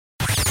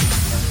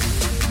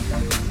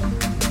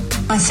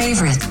My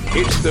favorite.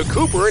 It's the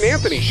Cooper and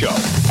Anthony Show.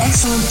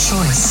 Excellent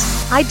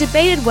choice. I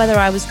debated whether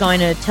I was going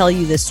to tell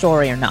you this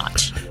story or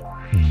not.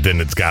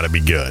 Then it's got to be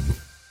good.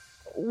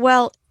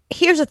 Well,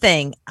 here's the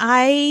thing.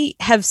 I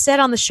have said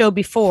on the show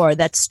before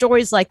that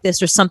stories like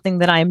this are something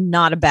that I'm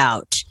not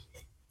about.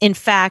 In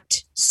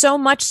fact, so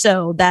much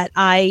so that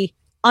I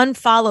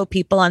unfollow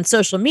people on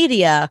social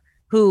media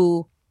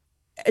who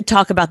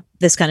talk about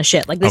this kind of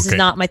shit. Like, this is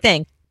not my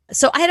thing.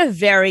 So I had a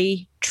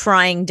very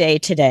trying day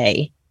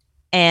today.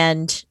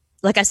 And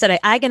like I said, I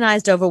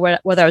agonized over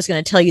whether I was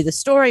going to tell you the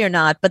story or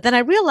not. But then I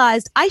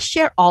realized I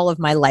share all of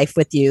my life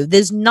with you.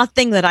 There's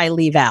nothing that I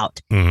leave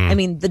out. I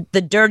mean,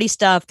 the dirty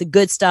stuff, the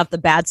good stuff, the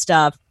bad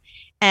stuff.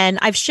 And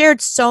I've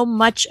shared so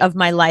much of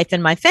my life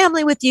and my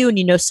family with you. And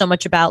you know so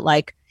much about,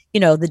 like, you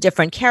know, the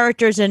different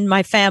characters in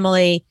my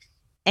family.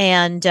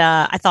 And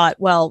I thought,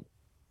 well,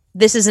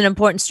 this is an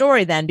important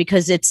story then,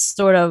 because it's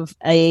sort of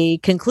a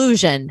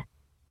conclusion,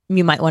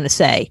 you might want to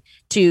say,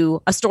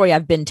 to a story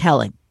I've been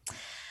telling.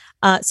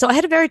 So I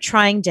had a very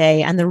trying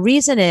day. And the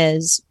reason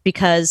is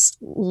because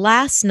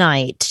last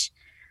night,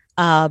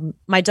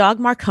 my dog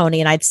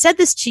Marconi, and I'd said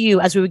this to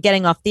you as we were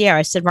getting off the air,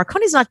 I said,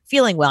 Marconi's not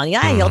feeling well. And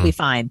yeah, he'll be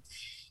fine.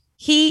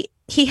 He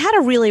had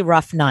a really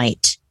rough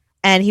night,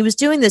 and he was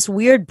doing this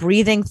weird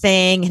breathing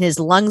thing, and his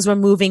lungs were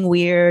moving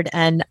weird.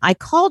 And I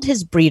called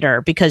his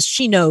breeder because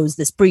she knows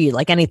this breed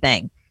like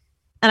anything.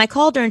 And I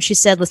called her and she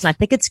said, listen, I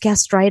think it's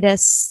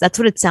gastritis. That's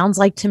what it sounds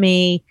like to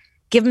me.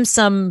 Give him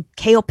some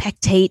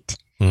kaopectate.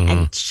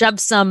 And shove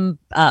some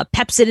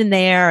Pepsid in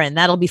there, and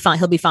that'll be fine.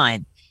 He'll be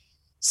fine.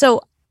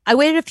 So I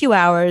waited a few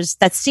hours.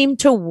 That seemed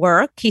to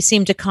work. He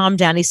seemed to calm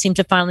down. He seemed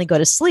to finally go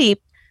to sleep.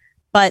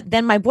 But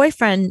then my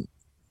boyfriend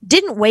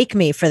didn't wake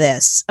me for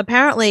this.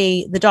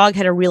 Apparently, the dog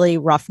had a really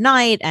rough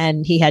night,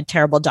 and he had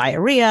terrible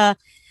diarrhea.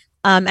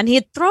 And he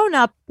had thrown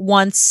up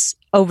once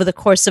over the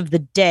course of the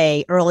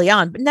day early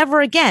on, but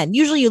never again.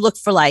 Usually you look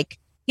for, like,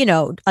 you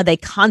know, are they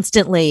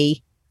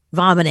constantly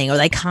vomiting, or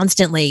they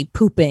constantly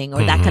pooping,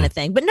 or that kind of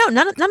thing. But no,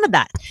 none of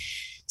that.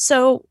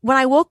 So when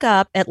I woke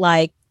up at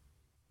like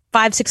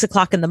 5-6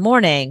 o'clock in the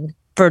morning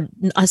for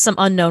some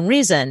unknown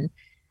reason,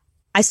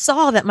 I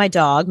saw that my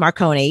dog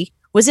Marconi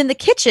was in the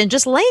kitchen,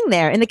 just laying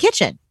there in the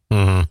kitchen.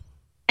 And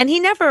he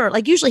never,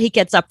 like, usually he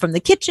gets up from the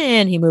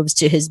kitchen, he moves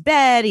to his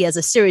bed, he has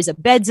a series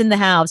of beds in the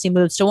house, he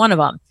moves to one of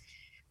them.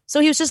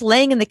 So he was just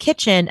laying in the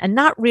kitchen and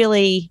not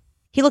really,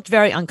 he looked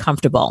very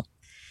uncomfortable.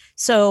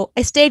 So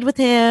I stayed with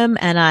him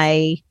and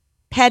I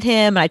pet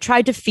him, and I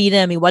tried to feed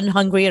him. He wasn't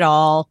hungry at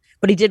all,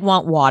 but he did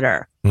want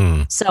water.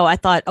 So I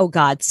thought, oh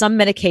God, some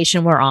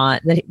medication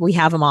we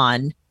have him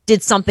on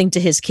did something to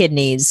his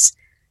kidneys.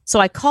 So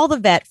I call the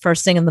vet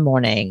first thing in the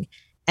morning,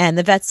 and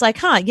the vet's like,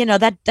 you know,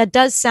 that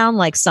does sound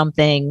like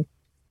something.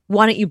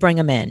 Why don't you bring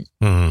him in?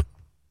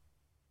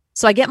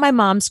 So I get my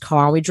mom's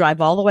car, and we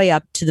drive all the way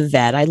up to the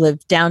vet. I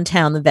live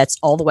downtown. The vet's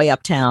all the way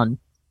uptown.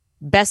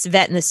 Best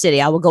vet in the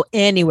city. I will go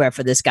anywhere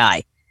for this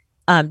guy.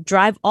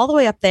 Drive all the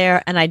way up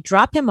there, and I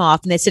drop him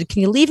off, and they said,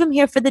 can you leave him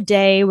here for the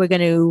day? We're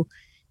going to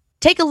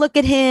take a look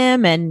at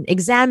him and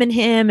examine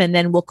him, and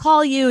then we'll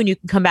call you and you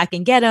can come back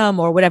and get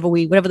him, or whatever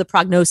the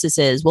prognosis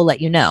is, we'll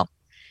let you know.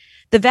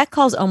 The vet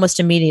calls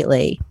almost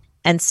immediately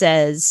and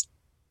says,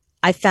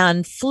 I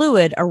found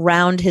fluid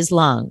around his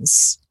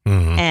lungs,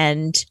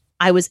 and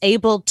I was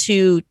able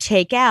to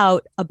take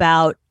out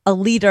about 1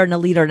 liter and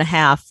 1.5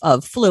 liters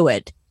of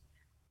fluid,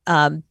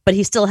 but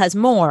he still has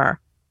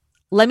more.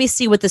 Let me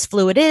see what this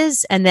fluid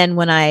is. And then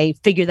when I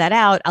figure that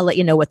out, I'll let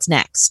you know what's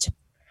next.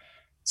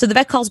 So the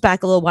vet calls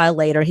back a little while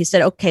later. He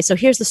said, okay, so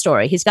here's the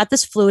story. He's got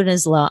this fluid in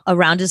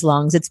around his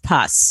lungs. It's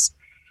pus.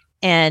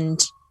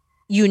 And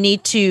you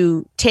need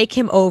to take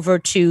him over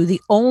to the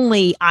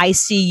only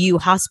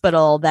ICU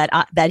hospital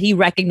that he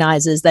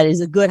recognizes that is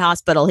a good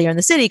hospital here in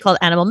the city, called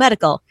Animal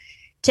Medical.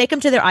 Take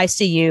him to their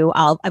ICU.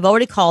 I've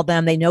already called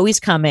them. They know he's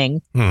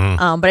coming.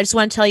 But I just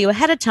want to tell you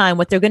ahead of time,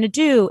 what they're going to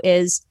do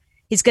is,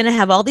 he's going to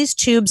have all these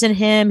tubes in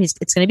him.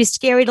 It's going to be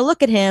scary to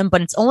look at him, but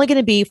it's only going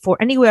to be for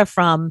anywhere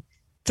from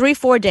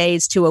 3-4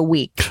 days to a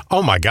week.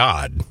 Oh, my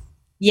God.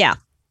 Yeah.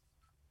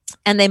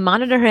 And they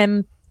monitor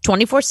him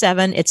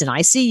 24/7. It's an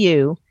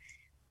ICU,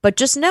 but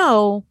just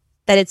know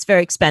that it's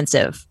very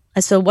expensive. I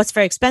said, what's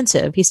very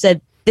expensive? He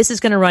said, this is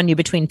going to run you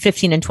between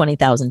 $15,000 and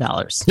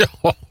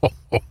 $20,000.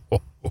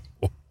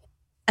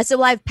 I said,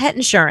 well, I have pet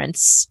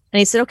insurance. And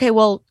he said, okay,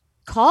 well,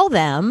 call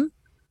them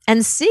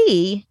and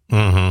see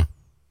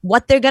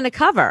what they're going to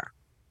cover.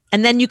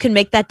 And then you can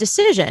make that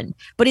decision.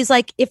 But he's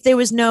like, if there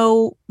was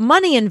no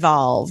money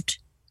involved,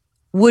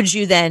 would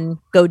you then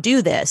go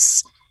do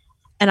this?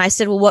 And I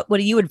said, well, what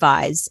do you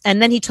advise?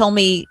 And then he told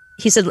me,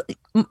 he said,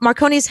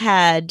 Marconi's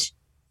had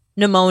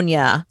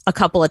pneumonia a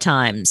couple of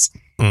times.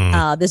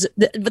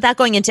 Without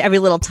going into every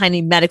little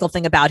tiny medical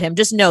thing about him,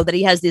 just know that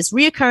he has this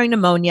reoccurring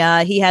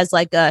pneumonia. He has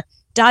like a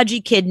dodgy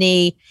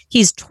kidney.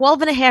 He's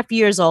 12 and a half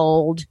years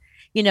old.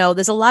 You know,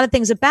 there's a lot of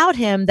things about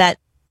him that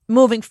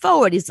moving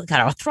forward, he's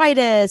got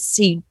arthritis.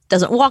 He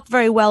doesn't walk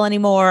very well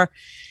anymore.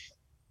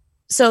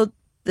 So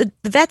the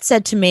vet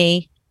said to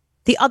me,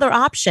 the other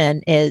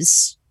option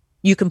is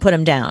you can put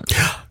him down.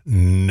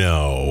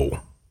 No.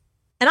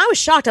 And I was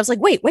shocked. I was like,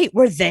 wait,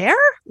 we're there?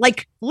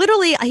 Like,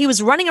 literally, he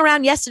was running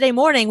around yesterday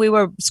morning. We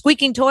were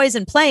squeaking toys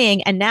and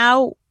playing. And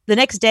now the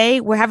next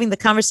day, we're having the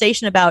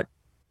conversation about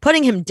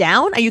putting him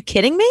down. Are you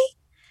kidding me?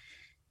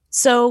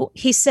 So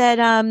he said,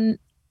 isn't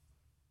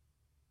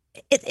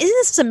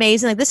this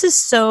amazing? Like, this is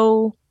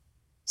so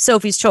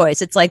Sophie's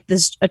choice. It's like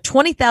this a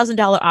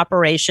 $20,000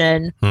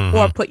 operation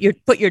or put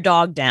your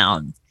dog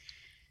down.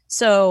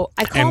 So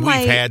I call and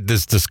we've had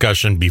this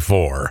discussion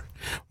before.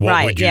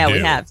 What would you do? We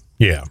have.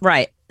 Yeah.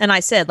 Right. And I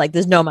said, like,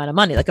 there's no amount of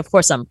money. Like, of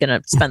course I'm going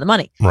to spend the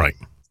money. Right.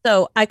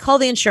 So I call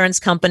the insurance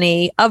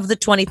company. Of the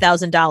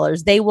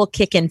 $20,000, they will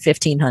kick in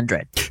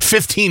 $1,500.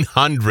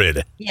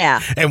 $1,500.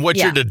 Yeah. And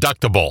what's your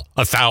deductible?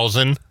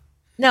 1,000?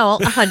 No,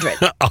 100.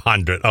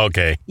 100.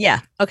 Okay.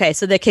 Yeah. Okay.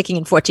 So they're kicking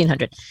in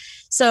 $1,400.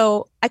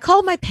 So I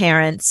called my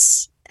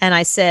parents and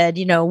I said,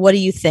 what do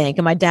you think?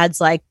 And my dad's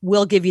like,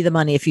 we'll give you the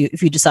money if you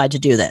decide to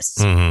do this.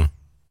 Mm-hmm.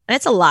 And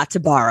it's a lot to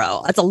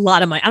borrow. That's a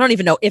lot of money. I don't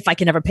even know if I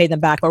can ever pay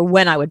them back or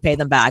when I would pay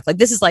them back. Like,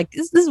 this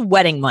is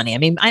wedding money. I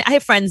mean, I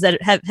have friends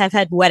that have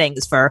had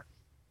weddings for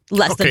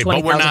less than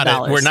 $20,000.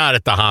 But we're not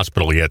at the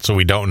hospital yet, so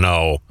we don't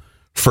know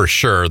for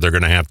sure they're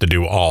going to have to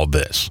do all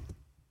this.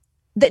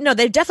 No,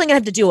 they're definitely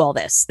going to have to do all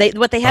this.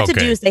 What they have to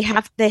do is they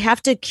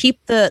have to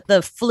keep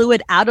the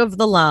fluid out of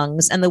the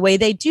lungs. And the way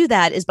they do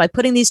that is by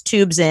putting these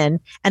tubes in,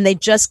 and they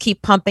just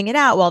keep pumping it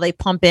out while they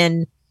pump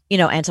in,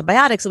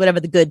 antibiotics or whatever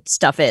the good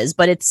stuff is.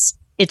 But it's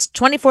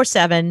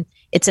 24/7.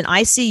 It's an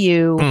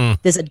ICU.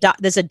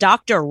 There's a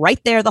doctor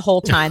right there the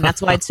whole time.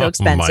 That's why it's so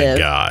expensive.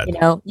 Oh my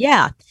God.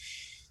 Yeah.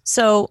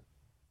 So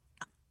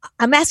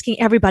I'm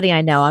asking everybody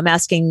I know. I'm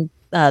asking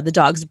the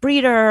dog's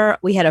breeder.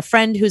 We had a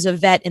friend who's a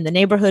vet in the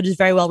neighborhood who's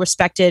very well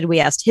respected. We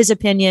asked his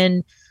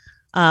opinion.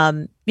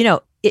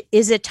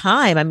 Is it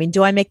time? I mean,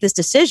 do I make this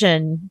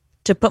decision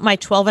to put my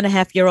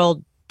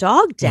 12-and-a-half-year-old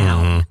dog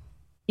down?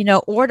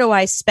 Or do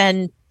I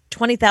spend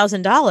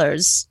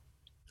 $20,000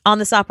 on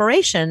this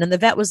operation? And the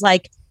vet was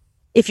like,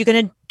 if you're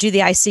going to do the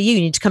ICU, you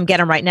need to come get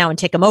him right now and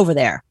take him over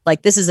there.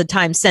 Like, this is a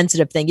time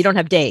sensitive thing. You don't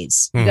have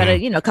days. You got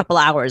to, a couple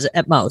hours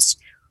at most.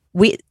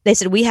 They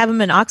said, we have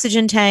him in an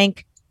oxygen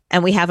tank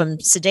and we have him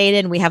sedated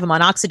and we have him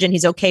on oxygen.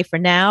 He's okay for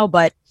now,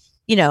 but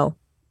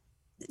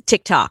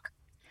tick-tock.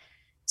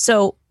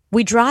 So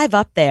we drive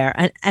up there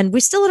and we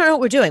still don't know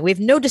what we're doing. We have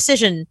no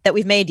decision that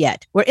we've made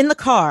yet. We're in the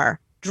car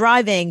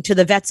driving to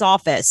the vet's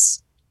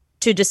office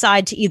to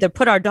decide to either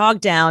put our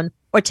dog down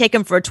or take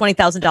him for a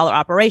 $20,000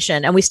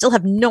 operation. And we still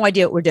have no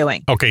idea what we're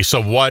doing. Okay.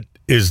 So what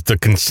is the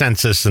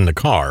consensus in the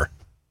car?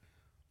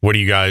 What are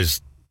you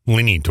guys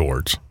leaning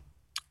towards?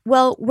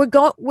 Well, we're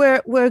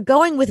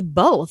going with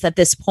both at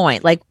this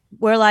point. Like,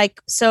 we're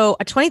like, so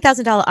a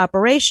 $20,000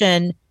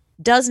 operation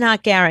does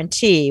not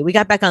guarantee. We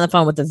got back on the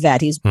phone with the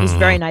vet. He's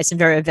very nice and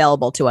very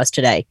available to us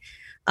today.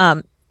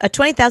 A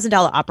 $20,000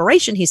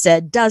 operation, he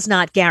said, does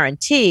not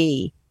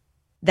guarantee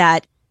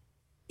that,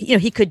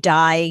 he could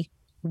die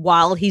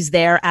while he's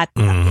there at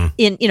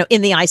in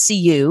the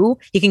ICU.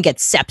 He can get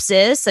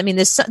sepsis. I mean,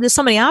 there's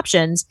so many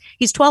options.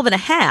 He's 12 and a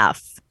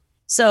half.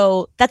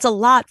 So that's a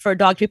lot for a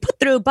dog to be put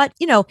through, but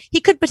he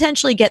could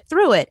potentially get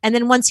through it. And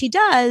then once he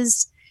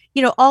does,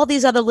 all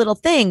these other little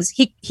things,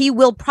 he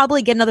will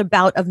probably get another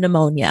bout of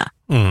pneumonia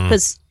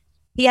because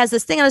he has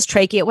this thing on his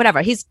trachea,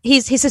 whatever. He's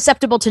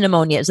susceptible to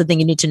pneumonia is the thing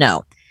you need to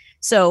know.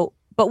 So,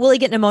 but will he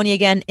get pneumonia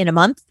again in a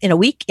month, in a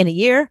week, in a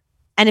year?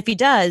 And if he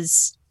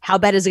does, how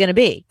bad is it going to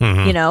be?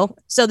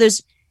 So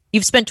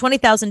you've spent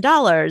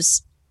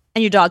 $20,000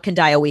 and your dog can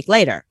die a week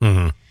later.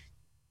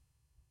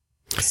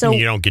 So and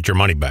you don't get your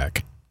money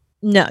back.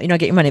 No, you don't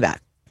get your money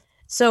back.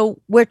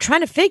 So we're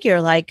trying to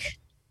figure, like,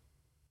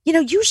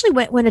 usually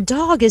when a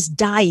dog is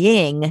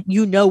dying,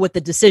 what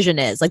the decision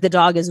is. Like, the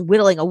dog is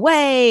whittling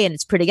away and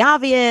it's pretty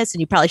obvious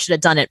and you probably should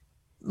have done it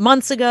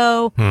months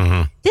ago.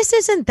 This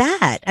isn't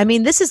that. I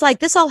mean,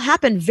 this all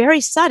happened very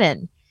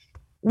sudden.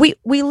 We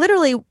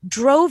literally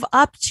drove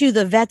up to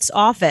the vet's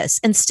office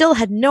and still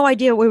had no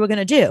idea what we were going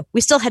to do.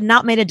 We still had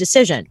not made a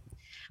decision.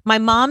 My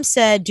mom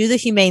said, do the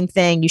humane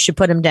thing. You should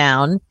put him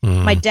down.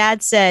 My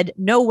dad said,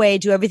 no way,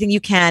 do everything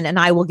you can and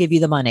I will give you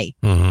the money.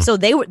 So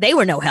they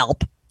were no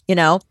help,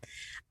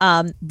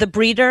 The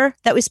breeder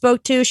that we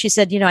spoke to, she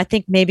said, I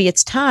think maybe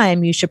it's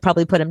time. You should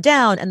probably put him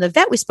down. And the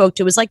vet we spoke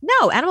to was like,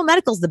 no, animal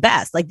medical's the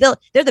best. Like,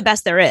 they're the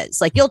best there is.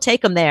 Like, you'll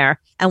take them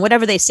there and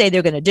whatever they say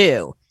they're going to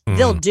do,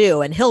 they'll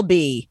do, and he'll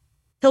be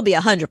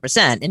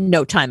 100% in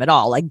no time at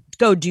all. Like,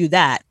 go do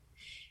that.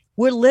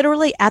 We're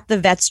literally at the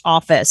vet's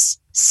office,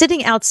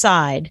 sitting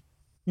outside,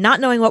 not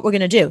knowing what we're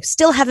going to do.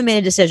 Still haven't made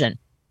a decision.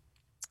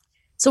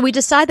 So we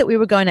decided that we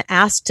were going to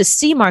ask to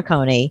see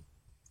Marconi.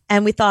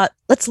 And we thought,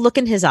 let's look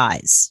in his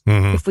eyes.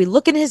 If we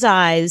look in his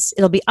eyes,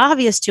 it'll be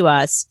obvious to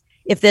us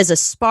if there's a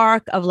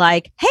spark of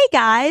like, hey,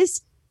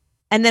 guys.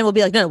 And then we'll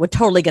be like, no, we're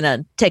totally going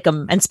to take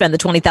him and spend the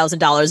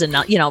 $20,000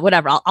 and,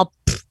 whatever. I'll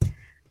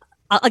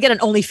get an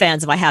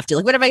OnlyFans if I have to.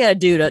 Like, whatever I got to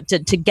do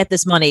to get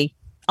this money,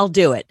 I'll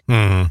do it.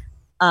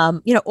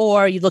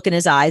 Or you look in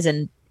his eyes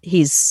and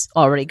he's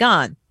already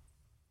gone.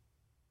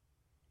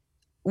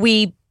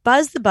 We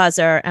buzz the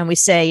buzzer and we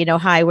say,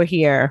 hi, we're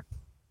here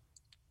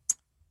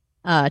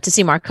to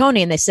see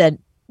Marconi. And they said,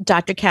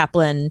 Dr.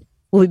 Kaplan,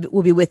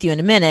 we'll be with you in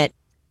a minute.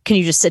 Can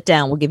you just sit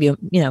down? We'll give you,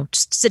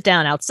 just sit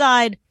down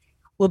outside.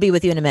 We'll be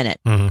with you in a minute.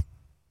 Mm-hmm.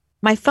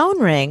 My phone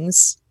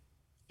rings.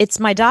 It's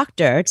my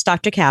doctor. It's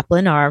Dr.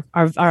 Kaplan, our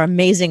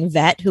amazing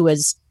vet who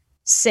has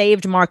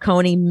saved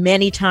Marconi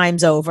many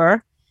times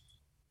over.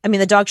 I mean,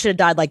 the dog should have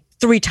died like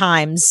 3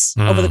 times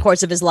over the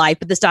course of his life.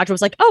 But this doctor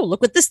was like, oh,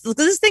 look at this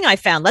thing I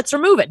found. Let's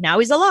remove it. Now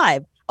he's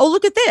alive. Oh,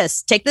 look at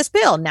this. Take this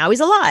pill. Now he's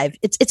alive.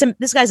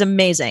 This guy's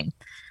amazing.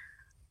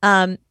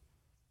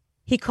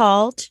 He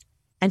called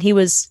and he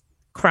was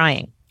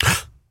crying.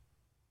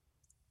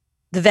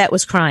 The vet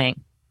was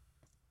crying.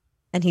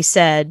 And he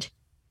said,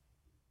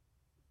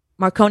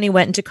 Marconi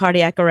went into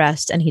cardiac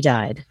arrest and he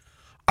died.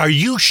 Are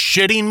you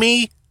shitting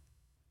me?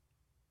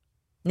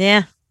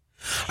 Yeah.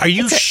 Are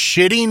you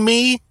shitting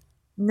me?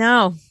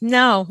 No.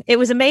 It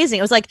was amazing.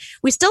 It was like,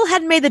 we still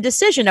hadn't made the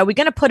decision. Are we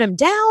going to put him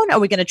down? Are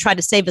we going to try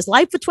to save his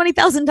life with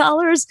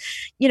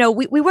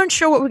 $20,000? We weren't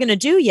sure what we were going to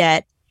do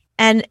yet.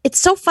 And it's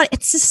so fun.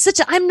 It's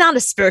just I'm not a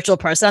spiritual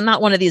person. I'm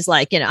not one of these,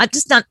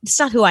 it's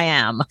not who I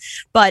am.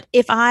 But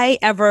if I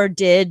ever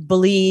did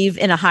believe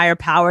in a higher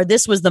power,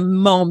 this was the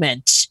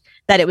moment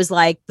that it was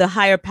like the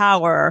higher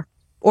power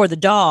or the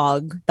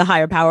dog, the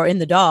higher power in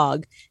the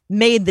dog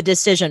made the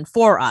decision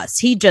for us.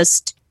 He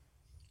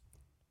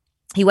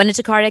went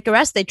into cardiac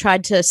arrest. They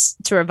tried to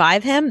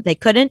revive him. They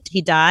couldn't.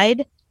 He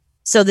died.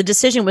 So the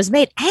decision was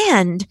made.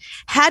 And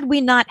had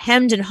we not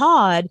hemmed and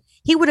hawed,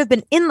 he would have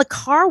been in the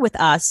car with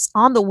us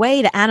on the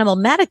way to Animal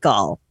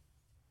Medical.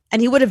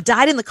 And he would have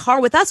died in the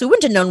car with us. We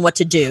wouldn't have known what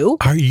to do.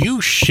 Are you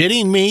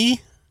shitting me?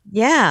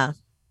 Yeah.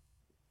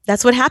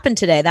 That's what happened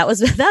today. That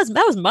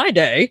was my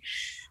day.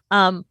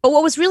 But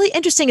what was really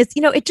interesting is,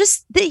 he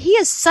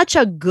is such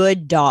a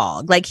good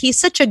dog. Like, he's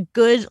such a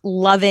good,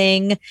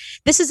 loving.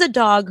 This is a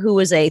dog who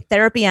was a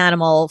therapy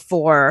animal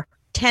for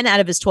 10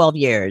 out of his 12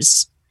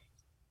 years.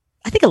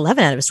 I think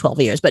 11 out of his 12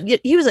 years, but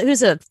he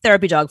was a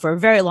therapy dog for a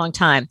very long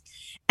time.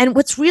 And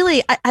what's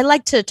really, I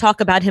like to talk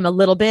about him a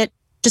little bit,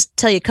 just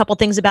tell you a couple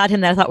things about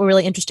him that I thought were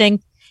really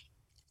interesting.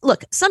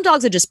 Look, some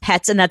dogs are just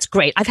pets, and that's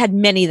great. I've had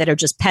many that are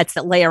just pets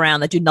that lay around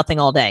that do nothing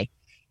all day.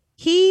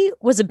 He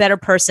was a better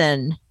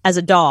person as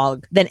a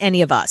dog than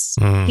any of us.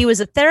 He was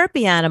a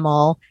therapy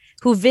animal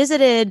who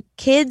visited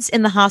kids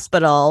in the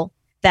hospital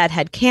that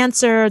had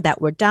cancer,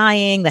 that were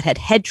dying, that had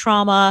head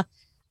trauma,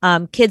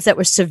 kids that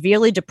were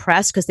severely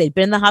depressed because they'd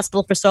been in the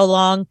hospital for so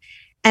long.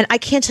 And I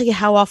can't tell you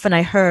how often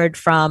I heard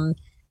from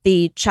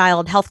the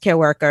child healthcare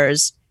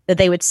workers that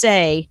they would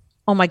say,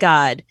 oh my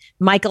God,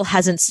 Michael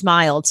hasn't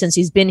smiled since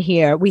he's been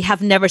here. We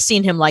have never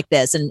seen him like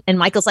this. And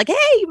Michael's like,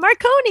 hey,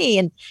 Marconi,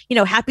 and,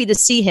 happy to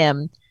see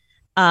him.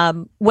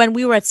 When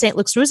we were at St.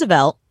 Luke's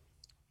Roosevelt,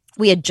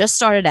 we had just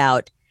started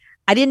out.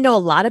 I didn't know a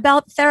lot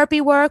about therapy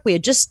work. We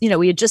had just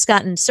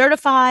gotten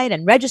certified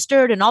and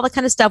registered and all that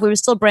kind of stuff. We were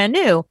still brand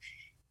new.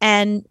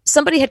 And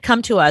somebody had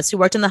come to us who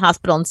worked in the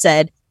hospital and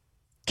said,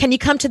 can you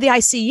come to the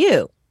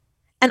ICU?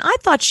 And I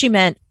thought she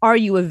meant, are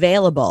you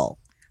available?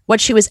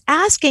 What she was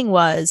asking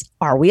was,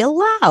 are we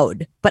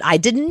allowed? But I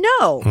didn't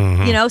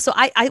know, so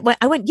I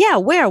went, yeah,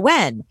 where,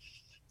 when?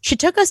 She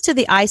took us to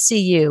the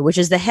ICU, which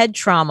is the head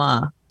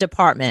trauma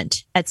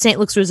department at St.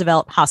 Luke's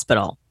Roosevelt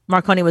Hospital.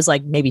 Marconi was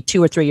like maybe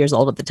 2 or 3 years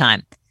old at the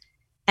time.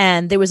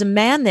 And there was a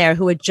man there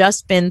who had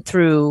just been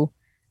through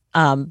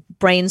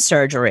brain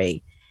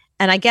surgery.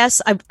 And I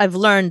guess I've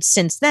learned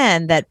since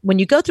then that when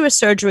you go through a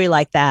surgery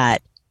like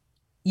that,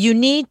 you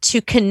need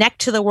to connect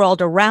to the world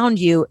around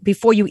you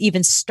before you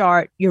even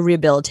start your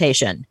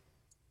rehabilitation.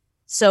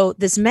 So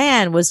this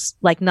man was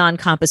like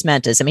non-compos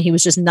mentis. I mean, he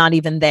was just not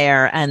even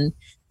there. And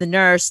the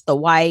nurse, the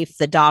wife,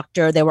 the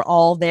doctor, they were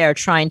all there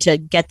trying to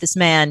get this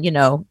man,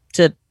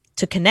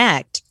 to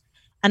connect.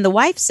 And the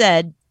wife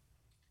said,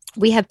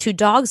 we have 2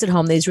 dogs at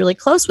home that he's really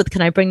close with.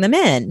 Can I bring them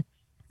in?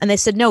 And they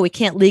said, no, we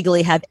can't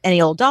legally have any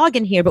old dog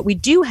in here, but we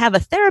do have a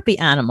therapy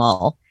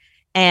animal.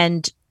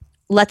 And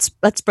let's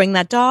bring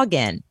that dog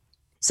in.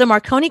 So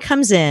Marconi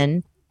comes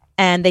in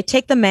and they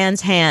take the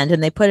man's hand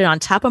and they put it on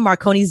top of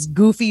Marconi's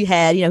goofy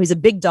head. He's a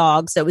big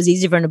dog, so it was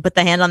easy for him to put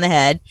the hand on the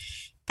head.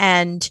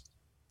 And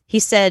he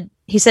said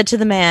to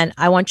the man,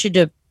 I want you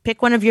to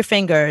pick one of your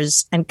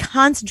fingers and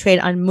concentrate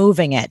on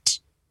moving it.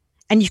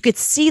 And you could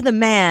see the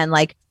man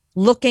like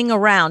looking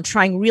around,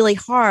 trying really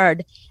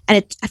hard.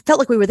 And I felt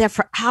like we were there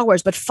for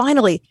hours. But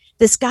finally,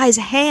 this guy's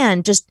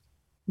hand just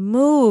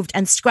moved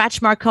and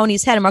scratched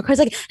Marconi's head. And Marconi's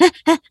like,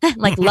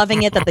 like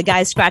loving it that the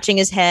guy's scratching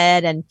his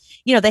head. And,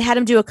 they had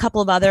him do a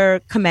couple of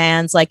other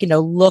commands, like,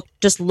 look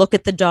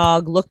at the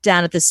dog, look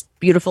down at this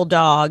beautiful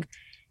dog.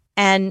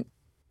 And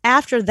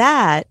after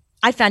that,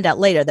 I found out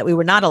later that we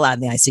were not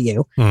allowed in the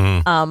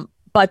ICU.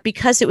 But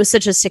because it was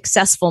such a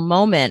successful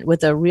moment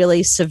with a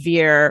really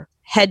severe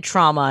head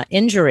trauma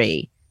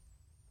injury,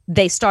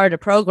 they started a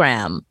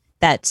program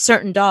that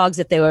certain dogs,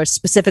 if they were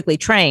specifically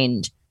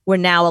trained, were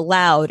now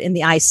allowed in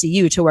the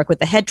ICU to work with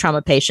the head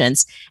trauma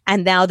patients.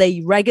 And now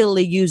they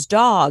regularly use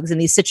dogs in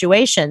these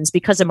situations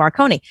because of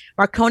Marconi.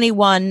 Marconi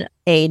won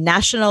a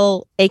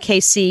National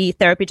AKC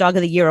Therapy Dog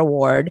of the Year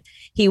award.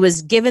 He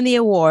was given the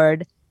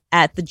award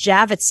at the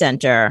Javits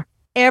Center.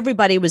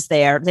 Everybody was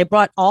there. They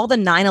brought all the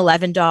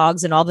 9/11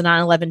 dogs and all the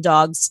 9/11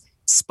 dogs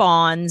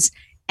spawns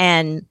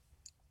and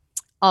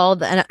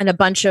and a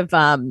bunch of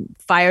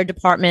fire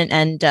department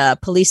and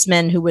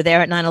policemen who were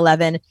there at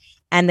 9/11.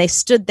 And they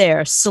stood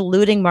there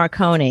saluting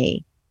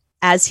Marconi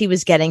as he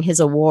was getting his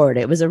award.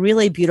 It was a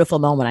really beautiful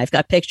moment. I've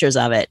got pictures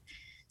of it.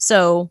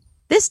 So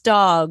this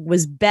dog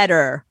was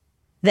better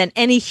than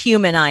any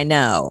human I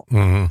know.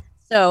 Mm-hmm.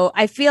 So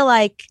I feel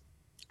like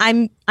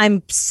I'm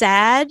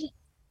sad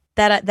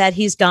that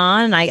he's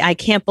gone. I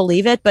can't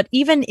believe it. But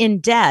even in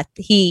death,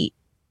 we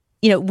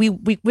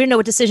know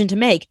what decision to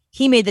make.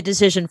 He made the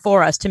decision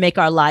for us to make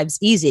our lives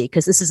easy,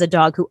 because this is a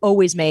dog who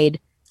always made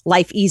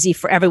life easy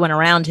for everyone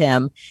around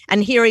him.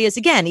 And here he is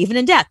again, even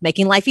in death,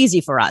 making life easy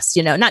for us.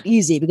 Not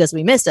easy because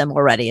we miss him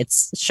already.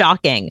 It's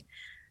shocking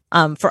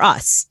for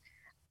us.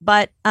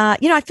 But,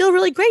 I feel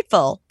really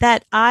grateful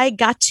that I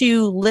got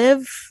to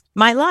live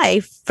my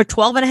life for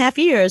 12 and a half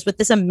years with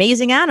this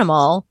amazing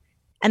animal,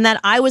 and that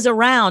I was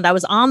around. I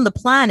was on the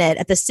planet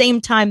at the same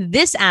time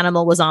this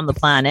animal was on the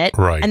planet.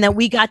 Right. And that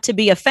we got to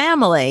be a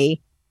family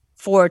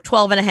for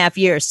 12 and a half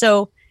years.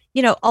 So,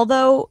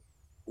 although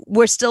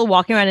we're still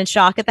walking around in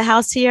shock at the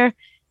house here,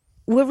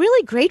 we're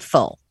really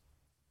grateful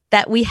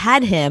that we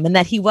had him and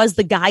that he was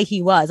the guy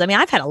he was. I mean,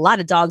 I've had a lot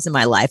of dogs in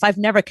my life. I've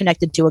never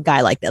connected to a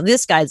guy like that.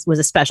 This guy was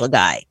a special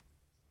guy.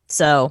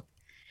 So,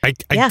 I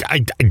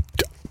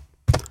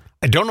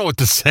don't know what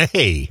to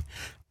say.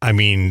 I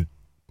mean,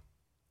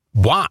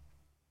 what?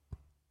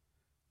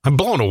 I'm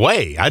blown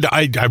away.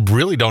 I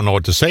really don't know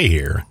what to say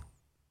here.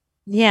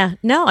 Yeah,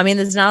 no, I mean,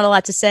 there's not a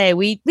lot to say.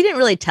 We didn't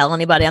really tell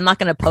anybody. I'm not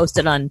going to post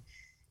it on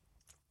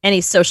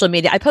any social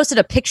media. I posted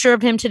a picture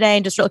of him today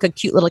and just wrote like a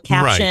cute little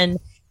caption.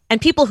 Right.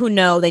 And people who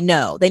know, they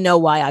know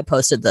why I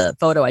posted the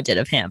photo I did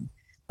of him.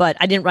 But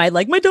I didn't write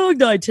like, my dog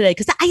died today,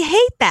 because I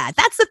hate that.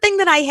 That's the thing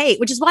that I hate,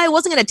 which is why I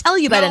wasn't going to tell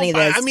you about any of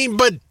this. I mean,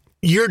 but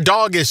your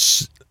dog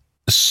is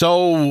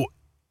so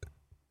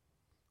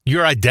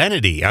your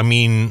identity. I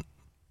mean,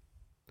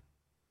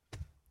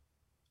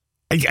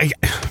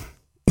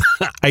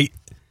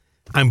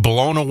 I'm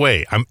blown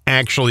away. I'm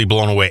actually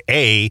blown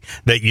away.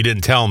 That you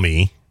didn't tell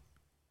me.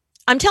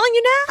 I'm telling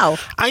you now.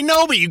 I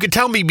know, but you could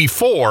tell me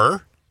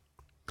before.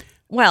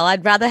 Well,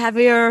 I'd rather have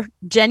your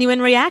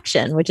genuine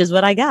reaction, which is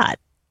what I got.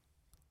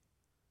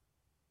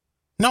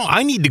 No,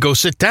 I need to go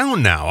sit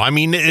down now. I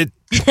mean, I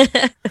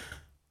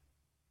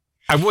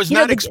was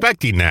not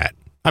expecting that.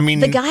 I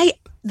mean, the guy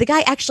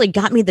actually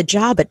got me the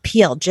job at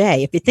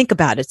PLJ, if you think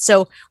about it.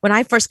 So when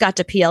I first got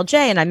to PLJ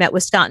and I met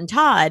with Scott and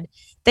Todd,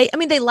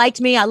 they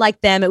liked me. I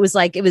liked them. It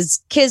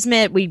was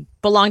kismet. We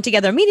belonged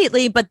together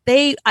immediately. But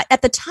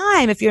at the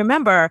time, if you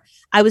remember,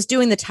 I was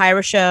doing the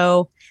Tyra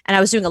show and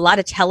I was doing a lot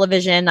of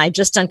television. I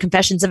just done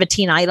Confessions of a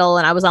Teen Idol,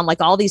 and I was on like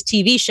all these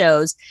TV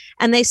shows.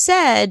 And they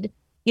said,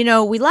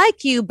 we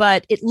like you,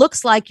 but it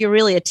looks like you're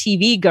really a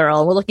TV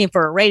girl. We're looking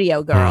for a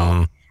radio girl.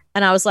 Mm-hmm.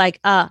 And I was like,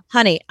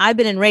 honey, I've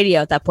been in radio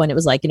at that point. It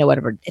was like,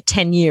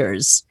 10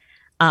 years.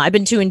 I've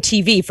been doing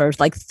TV for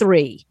like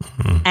 3.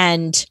 Mm-hmm.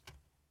 And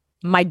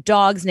my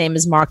dog's name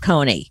is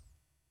Marconi.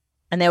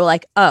 And they were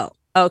like, oh,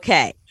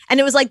 okay. And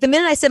it was like the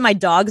minute I said my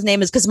dog's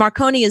name is, because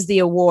Marconi is the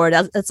award.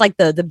 It's like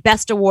the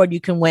best award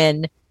you can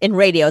win in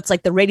radio. It's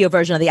like the radio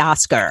version of the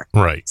Oscar.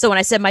 Right. So when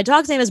I said my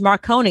dog's name is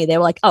Marconi, they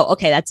were like, oh,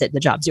 okay, that's it. The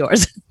job's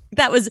yours.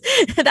 That was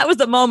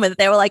the moment that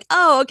they were like,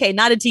 oh, okay,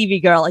 not a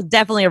TV girl, like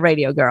definitely a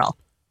radio girl.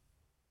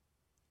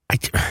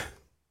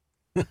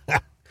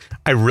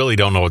 I really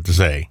don't know what to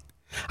say.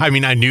 I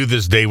mean, I knew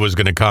this day was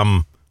going to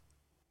come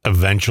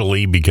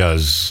eventually,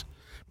 because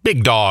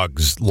big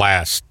dogs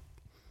last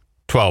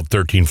 12,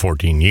 13,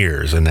 14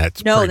 years. And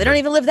that's no, they don't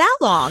even live that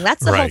long.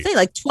 That's the whole thing.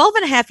 Like 12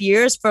 and a half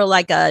years for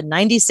like a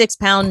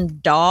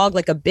 96-pound dog,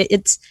 like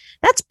that's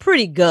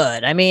pretty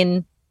good. I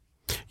mean.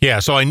 Yeah.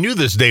 So I knew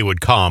this day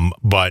would come,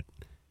 but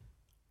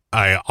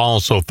I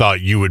also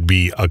thought you would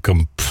be a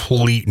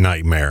complete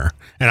nightmare.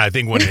 And I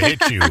think when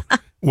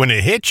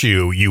it hits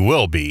you, you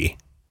will be.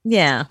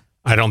 Yeah.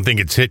 I don't think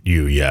it's hit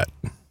you yet.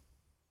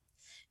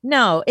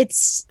 No,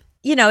 it's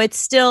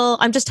still,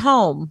 I'm just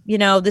home.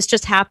 This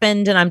just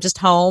happened and I'm just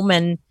home.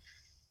 And,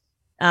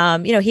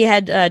 he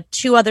had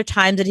 2 other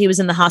times that he was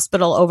in the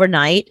hospital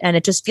overnight, and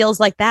it just feels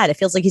like that. It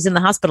feels like he's in the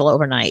hospital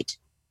overnight.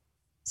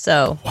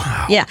 So,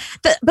 wow. Yeah.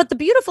 But the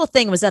beautiful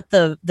thing was that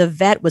the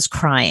vet was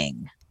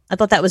crying. I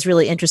thought that was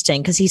really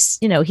interesting, because he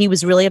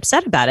was really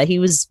upset about it. He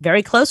was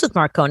very close with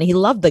Marconi. He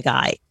loved the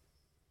guy.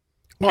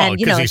 Well,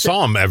 because he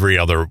saw him every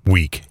other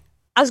week.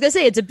 I was going to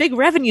say, it's a big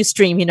revenue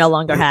stream he no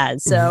longer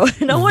has. So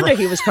no wonder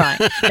he was crying.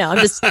 No,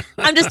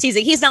 I'm just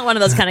teasing. He's not one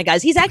of those kind of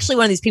guys. He's actually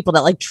one of these people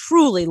that like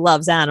truly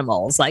loves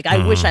animals. Like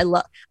I wish I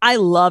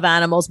love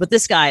animals, but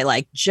this guy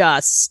I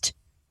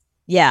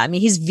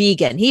mean, he's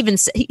vegan.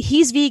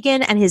 He's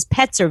vegan and his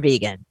pets are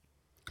vegan.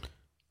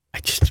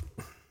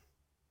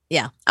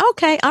 Yeah.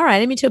 Okay. All right. I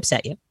didn't mean to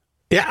upset you.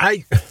 Yeah.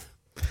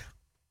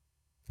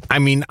 I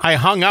mean, I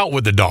hung out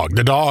with the dog.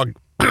 The dog,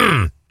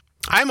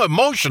 I'm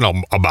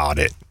emotional about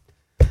it.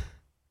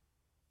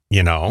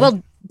 You know?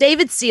 Well,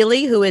 David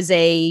Seeley, who is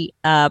a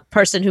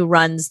person who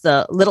runs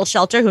the Little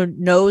Shelter, who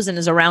knows and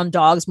is around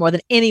dogs more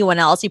than anyone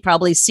else. He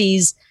probably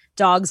sees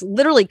dogs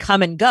literally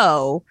come and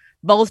go,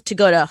 both to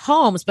go to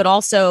homes, but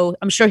also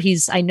I'm sure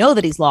I know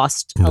that he's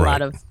lost a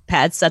lot of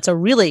pets. That's a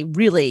really,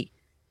 really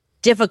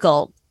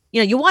difficult,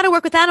 you want to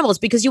work with animals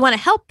because you want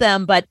to help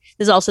them, but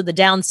there's also the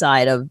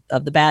downside of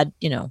the bad,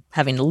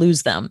 having to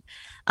lose them.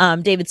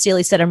 David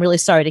Seeley said, I'm really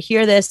sorry to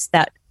hear this.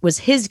 That was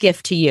his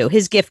gift to you.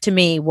 His gift to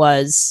me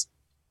was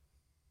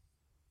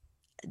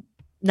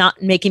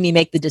not making me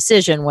make the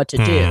decision what to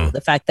do.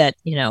 The fact that,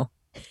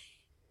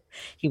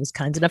 he was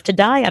kind enough to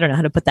die. I don't know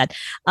how to put that.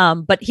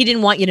 But he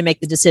didn't want you to make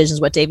the decisions,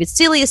 what David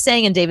Seeley is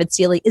saying. And David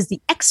Seeley is the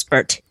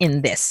expert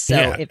in this.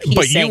 So if he's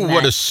but you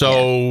would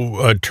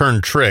have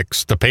turned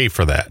tricks to pay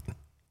for that.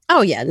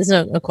 Oh, yeah, there's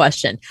no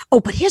question. Oh,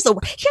 but here's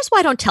why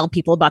I don't tell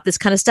people about this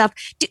kind of stuff.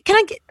 Can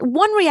I get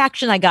one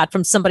reaction I got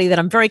from somebody that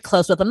I'm very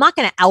close with? I'm not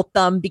going to out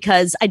them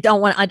because I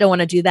don't want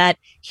to do that.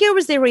 Here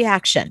was their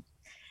reaction.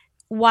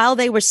 While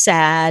they were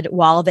sad,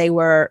 while they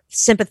were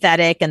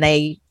sympathetic, and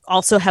they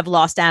also have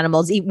lost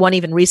animals, one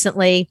even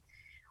recently,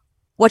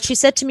 what she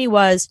said to me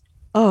was,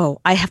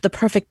 oh, I have the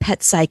perfect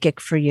pet psychic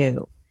for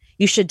you.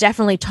 You should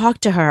definitely talk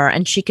to her,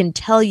 and she can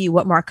tell you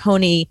what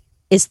Marconi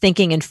is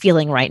thinking and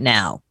feeling right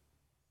now.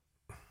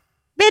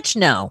 Bitch,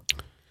 no.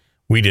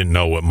 We didn't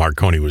know what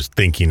Marconi was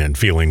thinking and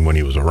feeling when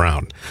he was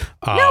around.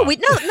 We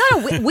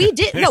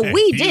did. No,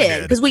 we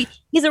did. Because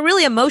he's a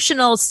really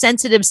emotional,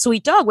 sensitive,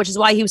 sweet dog, which is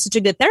why he was such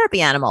a good therapy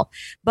animal.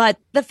 But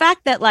the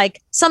fact that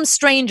some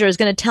stranger is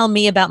going to tell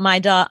me about my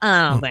dog,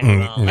 I don't think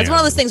so. It's one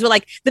of those things where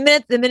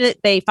the minute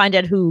they find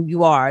out who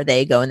you are,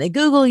 they go and they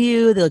Google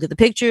you, they look at the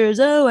pictures.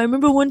 Oh, I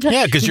remember one time.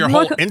 Yeah, because your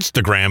whole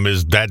Instagram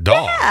is that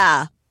dog.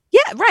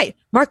 Yeah, right.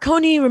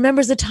 Marconi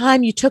remembers the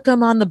time you took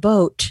him on the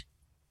boat.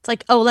 It's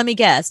like, oh, let me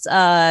guess.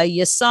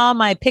 You saw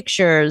my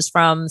pictures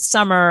from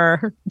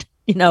summer,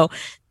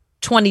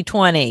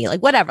 2020,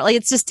 whatever.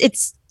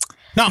 It's.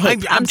 No,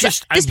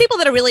 there's people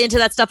that are really into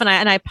that stuff, and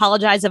I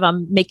apologize if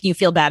I'm making you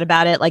feel bad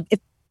about it. If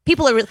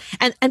people are really,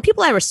 and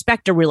people I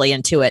respect are really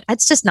into it.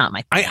 It's just not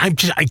my thing.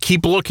 I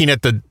keep looking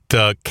at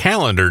the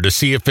calendar to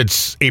see if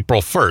it's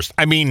April 1st.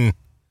 I mean,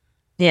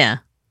 yeah,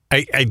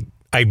 I'm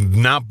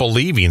not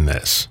believing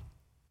this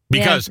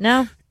because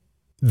no.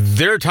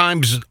 There are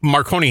times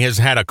Marconi has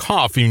had a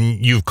cough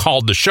and you've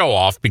called the show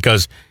off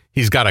because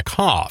he's got a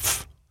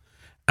cough.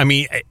 I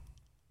mean,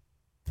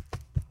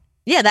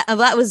 yeah,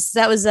 that was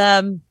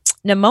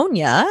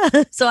pneumonia.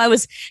 So I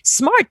was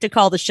smart to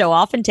call the show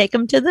off and take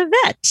him to the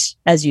vet,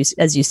 as you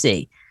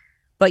see.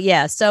 But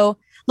yeah, so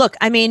look,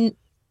 I mean,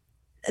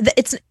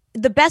 it's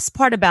the best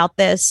part about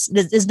this.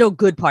 There's no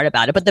good part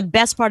about it, but the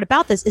best part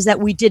about this is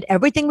that we did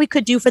everything we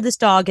could do for this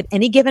dog at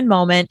any given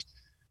moment.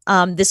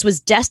 This was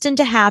destined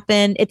to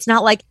happen. It's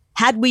not like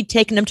had we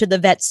taken him to the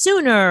vet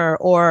sooner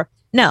or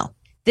no,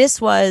 this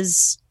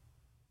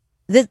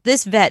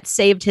vet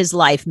saved his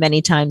life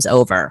many times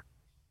over.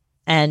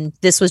 And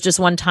this was just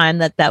one time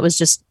that was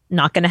just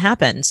not going to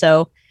happen.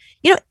 So,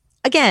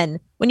 again,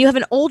 when you have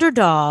an older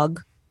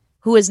dog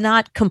who is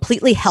not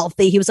completely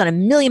healthy, he was on a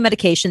million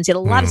medications. He had a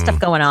lot of stuff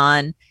going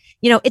on.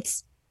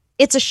 It's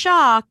a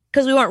shock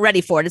because we weren't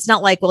ready for it. It's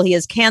not like, well, he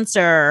has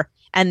cancer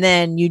and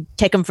then you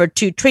take him for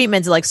 2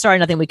 treatments, sorry,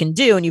 nothing we can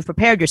do, and you've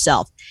prepared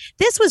yourself.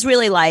 This was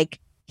really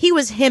he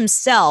was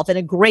himself in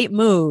a great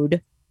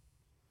mood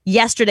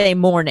yesterday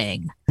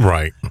morning.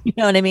 Right. You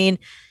know what I mean?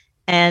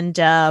 And,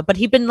 but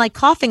he'd been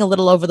coughing a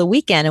little over the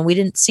weekend, and we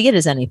didn't see it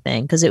as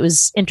anything because it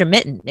was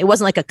intermittent. It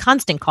wasn't a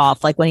constant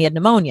cough like when he had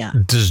pneumonia.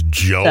 Does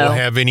Joe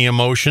have any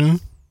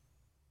emotion?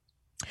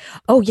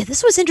 Oh, yeah,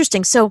 this was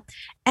interesting. So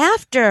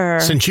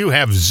since you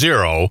have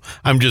 0,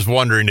 I'm just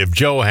wondering if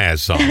Joe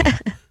has some.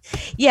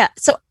 Yeah.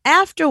 So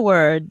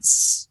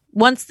afterwards,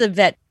 once the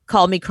vet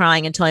called me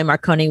crying and telling me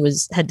Marconi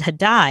had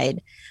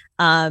died,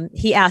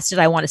 he asked, did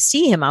I want to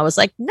see him? I was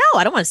like, no,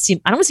 I don't want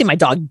to see my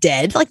dog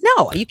dead.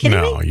 No, are you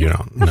kidding me? No, you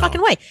don't. No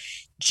fucking way.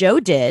 Joe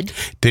did.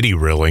 Did he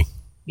really?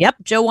 Yep.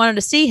 Joe wanted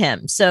to see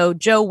him. So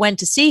Joe went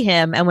to see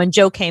him. And when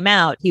Joe came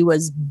out, he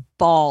was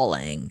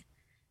bawling.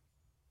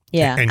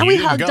 Yeah. And we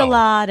hugged a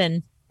lot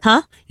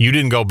You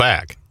didn't go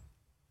back.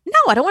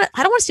 No, I don't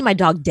want to see my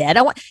dog dead.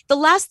 The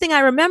last thing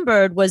I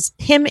remembered was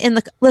him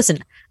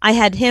I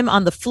had him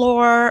on the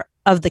floor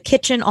of the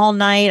kitchen all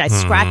night. I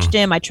scratched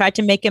him. I tried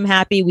to make him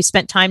happy. We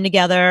spent time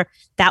together.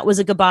 That was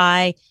a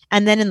goodbye.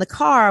 And then in the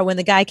car, when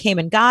the guy came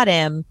and got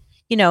him,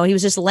 he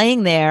was just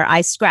laying there.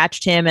 I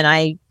scratched him and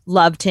I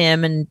loved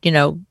him and,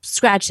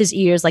 scratched his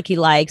ears like he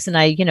likes. And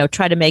I,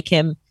 try to make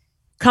him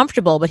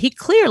comfortable, but he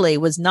clearly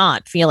was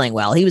not feeling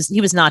well. He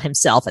was not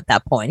himself at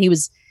that point.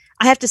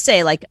 I have to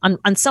say,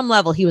 on some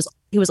level, he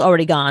was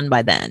already gone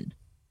by then.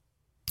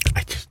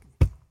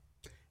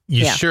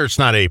 Sure it's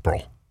not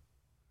April?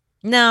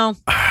 No.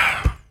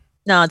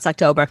 No, it's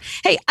October.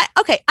 Hey,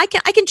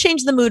 I can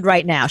change the mood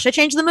right now. Should I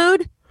change the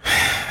mood?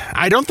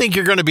 I don't think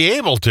you're going to be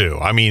able to.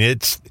 I mean,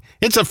 it's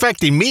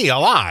affecting me a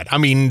lot. I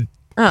mean,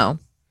 oh,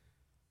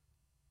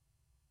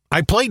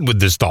 I played with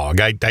this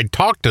dog. I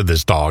talked to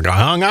this dog. I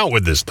hung out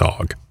with this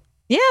dog.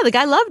 yeah, the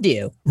guy loved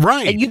you.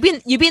 Right. And you'd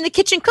be in the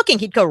kitchen cooking.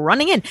 He'd go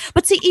running in.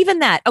 But see, even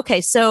that. Okay,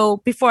 so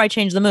before I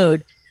change the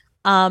mood,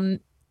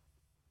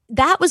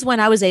 that was when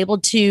I was able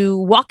to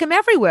walk him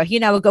everywhere. He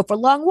and I would go for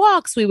long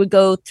walks. We would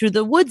go through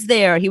the woods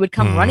there. He would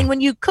come running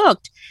when you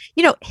cooked.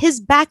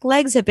 His back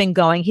legs have been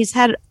going. He's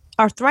had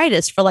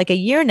arthritis for like a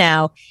year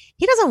now.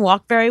 He doesn't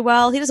walk very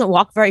well. He doesn't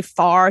walk very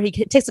far. He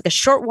takes like a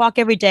short walk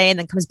every day and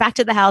then comes back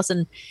to the house.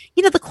 And,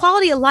 the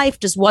quality of life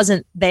just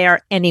wasn't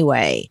there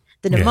anyway.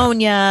 The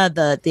pneumonia,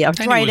 the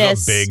arthritis. And he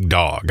was a big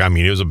dog. I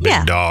mean, he was a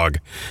big dog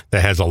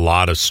that has a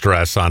lot of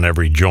stress on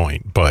every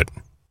joint. But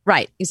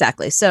right,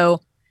 exactly. So,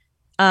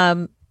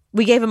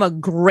 we gave him a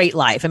great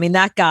life. I mean,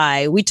 that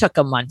guy, we took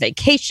him on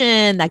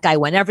vacation. That guy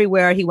went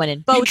everywhere. He went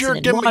in boats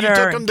and in water. You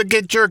took him to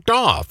get jerked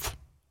off.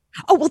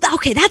 Oh, well,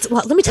 okay. Let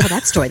me tell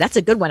that story. That's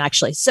a good one,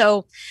 actually.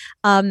 So,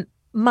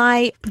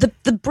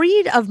 the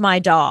breed of my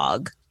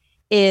dog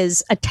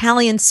is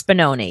Italian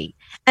Spinoni.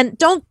 And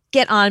don't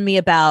get on me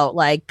about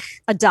like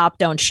adopt,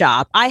 don't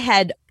shop. I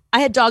had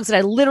dogs that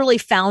I literally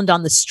found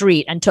on the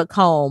street and took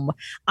home.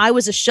 I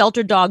was a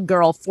shelter dog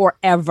girl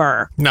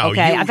forever. No,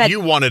 okay? you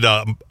wanted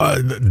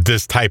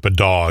this type of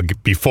dog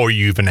before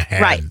you even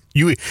had. Right.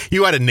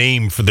 You had a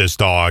name for this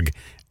dog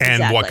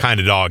and what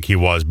kind of dog he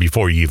was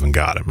before you even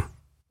got him.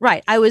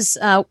 Right. I was,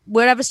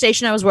 whatever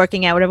station I was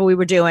working at, whatever we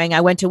were doing,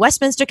 I went to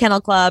Westminster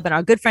Kennel Club and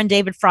our good friend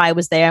David Fry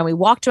was there and we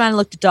walked around and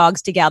looked at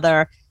dogs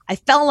together. I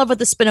fell in love with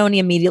the Spinoni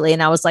immediately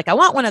and I was like, I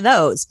want one of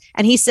those.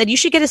 And he said, you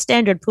should get a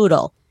standard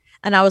poodle.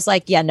 And I was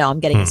like, yeah, no, I'm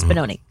getting a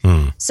Spinoni.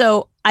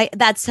 So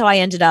that's how I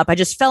ended up. I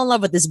just fell in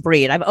love with this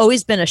breed. I've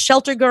always been a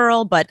shelter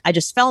girl, but I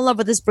just fell in love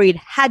with this breed,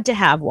 had to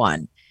have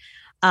one.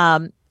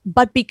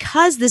 But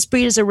because this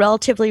breed is a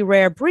relatively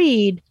rare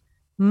breed,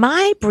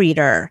 my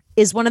breeder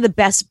is one of the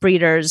best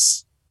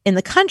breeders in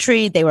the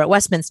country. They were at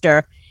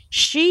Westminster.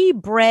 She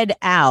bred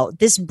out.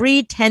 This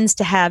breed tends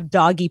to have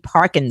doggy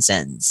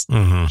Parkinson's.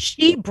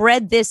 She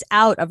bred this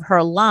out of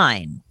her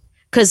line.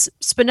 Because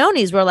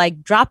Spinonis were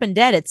like dropping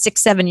dead at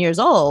 6-7 years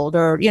old,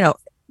 or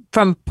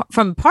from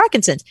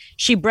Parkinson's.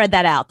 She bred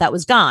that out. That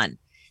was gone.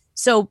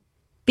 So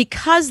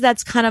because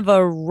that's kind of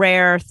a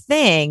rare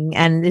thing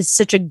and is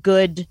such a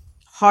good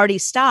hardy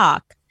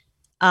stock,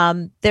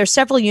 there are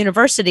several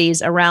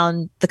universities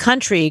around the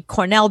country,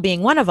 Cornell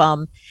being one of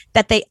them,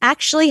 that they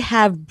actually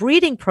have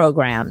breeding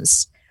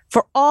programs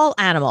for all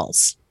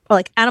animals, or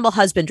like animal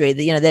husbandry.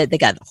 They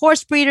got the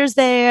horse breeders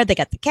there, they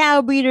got the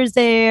cow breeders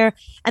there,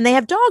 and they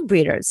have dog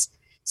breeders.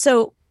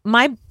 So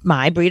my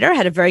breeder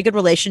had a very good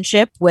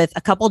relationship with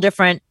a couple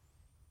different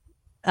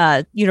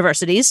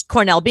universities,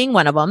 Cornell being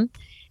one of them.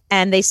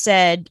 And they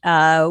said,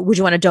 would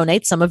you want to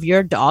donate some of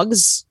your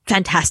dog's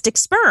fantastic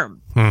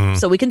sperm?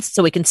 So we can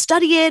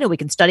study it, and we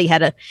can study how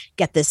to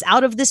get this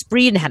out of this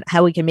breed and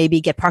how we can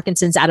maybe get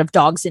Parkinson's out of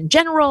dogs in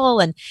general.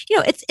 And,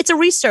 it's a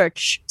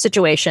research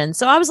situation.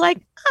 So I was like,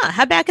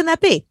 how bad can that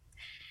be?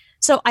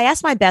 So I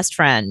asked my best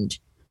friend,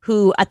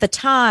 who at the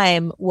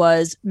time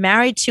was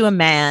married to a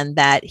man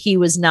that he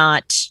was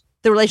not,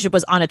 the relationship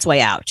was on its way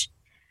out.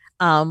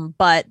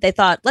 But they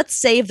thought, let's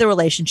save the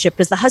relationship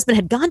because the husband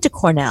had gone to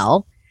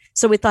Cornell.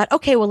 So we thought,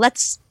 okay, well,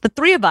 let's the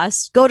three of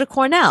us go to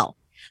Cornell.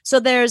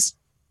 So there's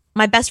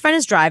my best friend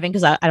is driving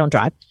because I don't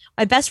drive.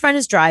 My best friend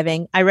is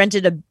driving. I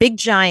rented a big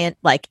giant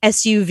like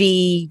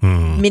SUV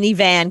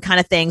minivan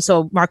kind of thing.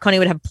 So Marconi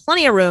would have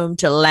plenty of room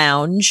to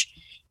lounge.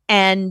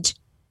 And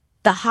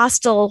the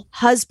hostile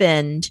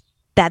husband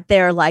that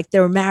their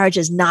marriage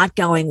is not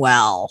going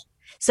well.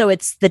 So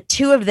it's the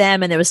two of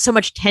them, and there was so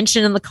much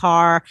tension in the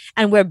car,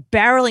 and we're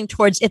barreling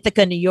towards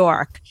Ithaca, New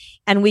York.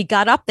 And we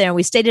got up there and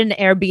we stayed in an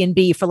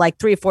Airbnb for like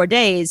 3 or 4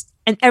 days.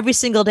 And every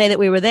single day that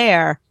we were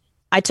there,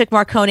 I took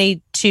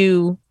Marconi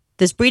to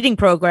this breeding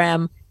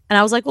program, and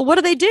I was like, well,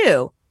 what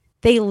do?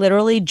 They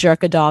literally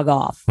jerk a dog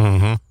off.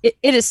 It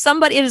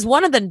is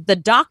one of the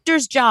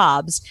doctor's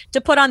jobs to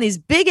put on these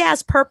big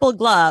ass purple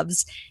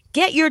gloves,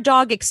 get your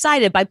dog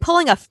excited by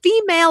pulling a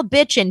female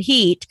bitch in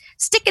heat,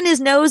 sticking his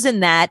nose in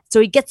that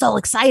so he gets all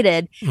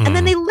excited, and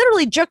then they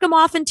literally jerk him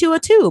off into a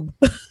tube.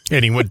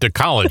 And he went to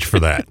college for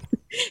that.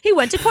 He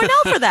went to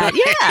Cornell for that.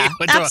 Yeah,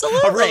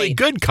 absolutely. A really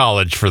good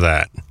college for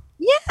that.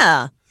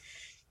 Yeah.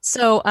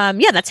 So,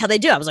 that's how they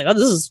do. I was like, oh,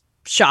 this is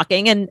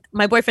shocking. And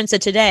my boyfriend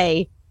said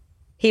today,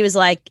 he was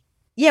like,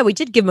 yeah, we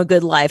did give him a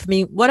good life. I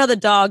mean, what other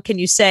dog can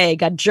you say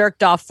got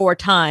jerked off 4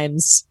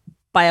 times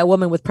by a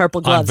woman with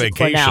purple gloves on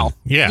vacation? At Cornell?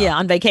 Yeah,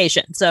 on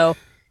vacation. So,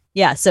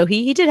 so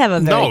he did have a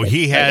very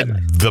he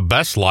had the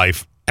best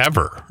life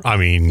ever. I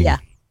mean,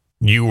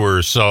 you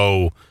were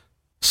so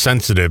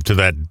sensitive to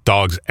that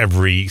dog's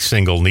every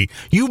single need.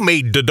 You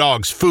made the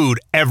dog's food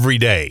every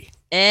day.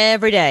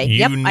 Every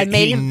day. I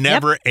made him. He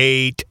never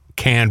ate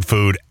canned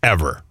food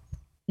ever.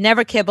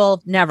 Never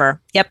kibble.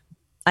 Never. Yep.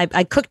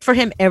 I cooked for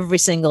him every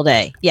single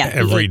day. Yeah.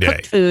 Every day.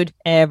 Cooked food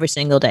every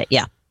single day.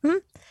 Yeah.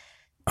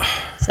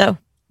 So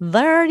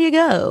there you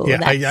go.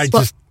 Yeah.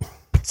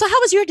 So how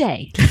was your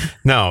day?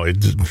 No,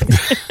 it's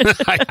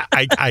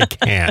I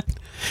can't.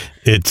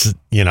 It's,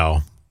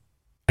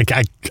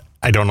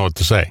 I don't know what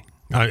to say.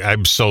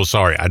 I'm so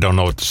sorry. I don't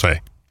know what to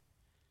say.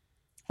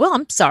 Well,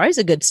 I'm sorry. It's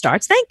a good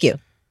start. Thank you.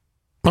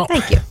 Well,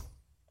 Thank you.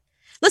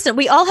 Listen,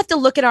 we all have to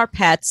look at our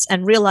pets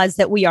and realize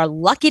that we are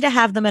lucky to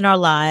have them in our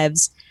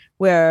lives.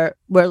 We're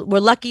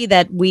lucky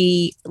that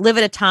we live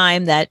at a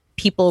time that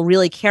people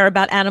really care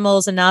about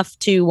animals enough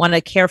to want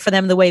to care for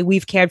them the way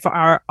we've cared for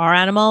our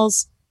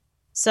animals.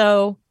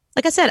 So,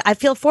 like I said, I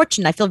feel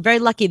fortunate. I feel very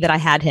lucky that I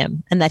had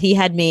him and that he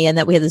had me and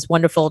that we had this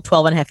wonderful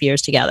 12 and a half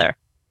years together.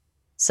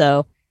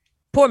 So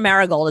poor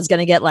Marigold is going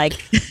to get like...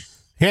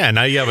 Yeah,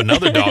 now you have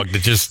another dog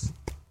that just...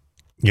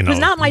 Who's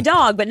not my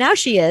dog, but now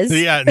she is.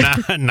 Yeah,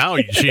 now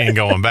she ain't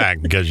going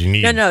back because you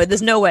need... No,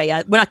 there's no way.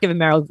 We're not giving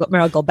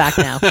Marigold back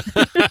now.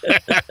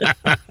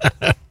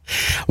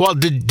 Well,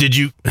 did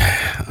you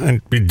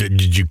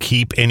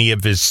keep any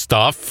of his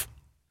stuff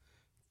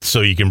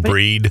so you can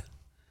breed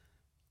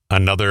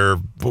another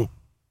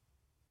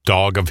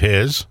dog of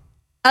his?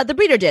 The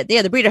breeder did.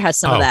 Yeah, the breeder has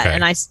some of that.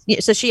 And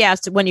so she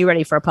asked, when are you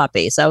ready for a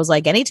puppy? So I was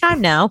like,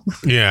 anytime now.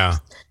 Yeah.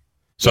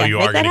 So you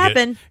are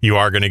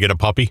going to get a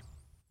puppy?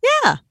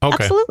 Yeah,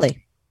 okay.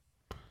 Absolutely.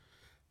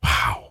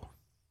 Wow.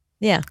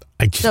 Yeah.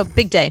 So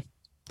big day.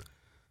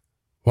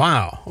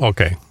 Wow.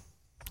 Okay.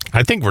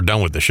 I think we're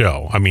done with the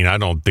show. I mean, I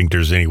don't think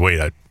there's any way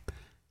that.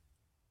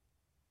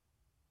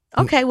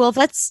 Okay. Well,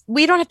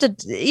 we don't have to.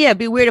 Yeah, it'd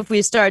be weird if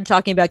we started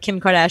talking about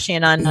Kim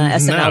Kardashian on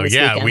SNL this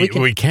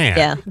weekend. We can't.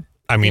 Yeah.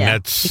 I mean,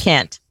 we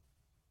can't.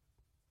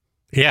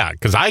 Yeah,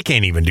 because I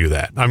can't even do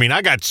that. I mean,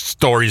 I got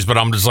stories, but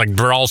I'm just like,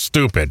 they're all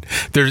stupid.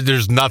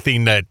 There's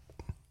nothing that.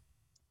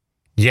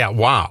 Yeah,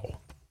 wow.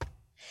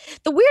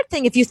 The weird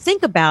thing, if you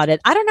think about it,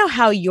 I don't know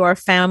how your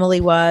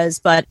family was,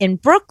 but in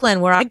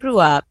Brooklyn, where I grew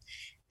up,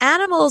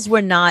 animals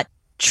were not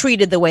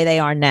treated the way they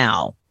are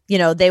now. You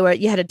had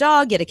a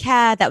dog, you had a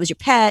cat, that was your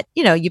pet.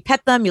 You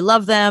pet them, you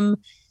love them.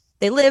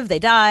 They lived, they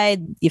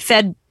died. You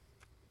fed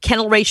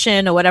kennel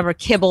ration or whatever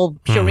kibble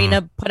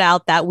Purina put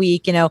out that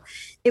week.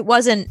 It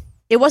wasn't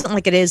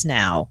like it is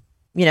now.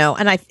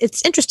 And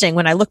it's interesting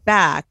when I look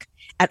back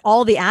at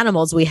all the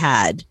animals we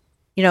had.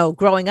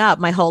 Growing up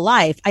my whole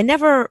life, I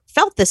never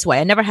felt this way.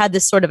 I never had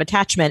this sort of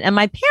attachment. And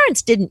my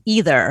parents didn't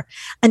either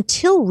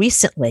until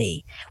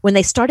recently when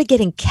they started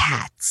getting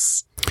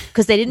cats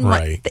because they didn't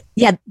want,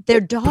 they're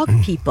dog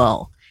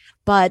people,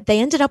 but they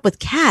ended up with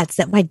cats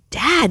that my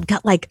dad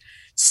got like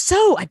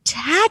so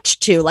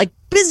attached to, like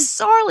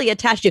bizarrely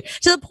attached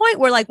to the point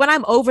where like when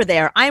I'm over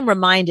there, I'm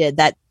reminded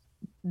that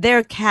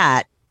their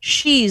cat,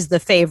 she's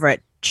the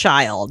favorite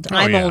child.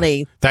 I'm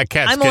only the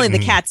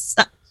cat's.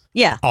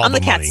 Yeah. I'm the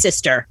cat's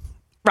sister.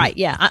 Right,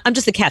 yeah. I'm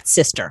just the cat's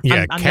sister.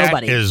 Yeah, I'm cat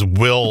nobody. is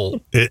Will,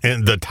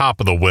 in the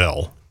top of the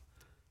will.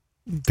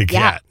 The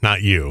cat,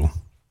 not you.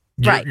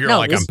 You're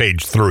on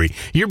page 3.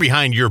 You're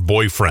behind your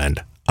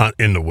boyfriend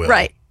in the will.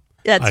 Right.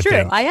 That's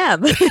true. I am.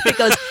 It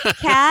goes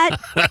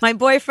cat, my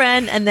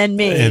boyfriend, and then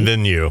me. And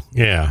then you.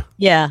 Yeah.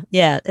 Yeah,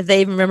 yeah. If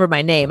they even remember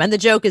my name. And the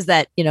joke is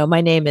that,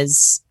 my name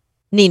is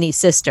Nini's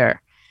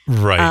sister.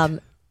 Right.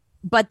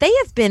 But they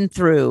have been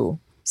through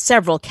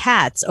several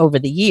cats over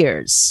the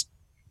years.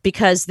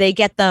 Because they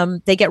get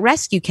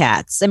rescue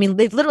cats. I mean,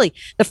 they literally,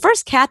 the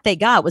first cat they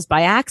got was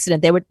by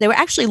accident. They were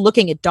actually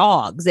looking at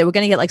dogs. They were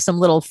going to get like some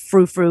little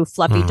frou-frou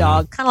fluffy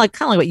dog, kind of like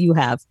what you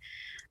have.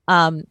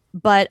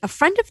 But a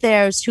friend of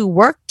theirs who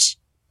worked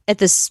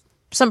at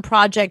some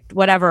project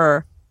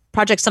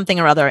something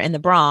or other in the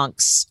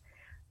Bronx,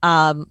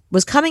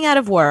 was coming out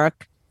of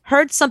work,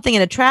 heard something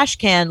in a trash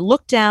can,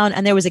 looked down,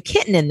 and there was a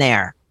kitten in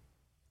there.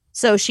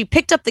 So she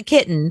picked up the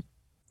kitten,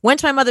 went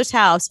to my mother's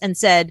house, and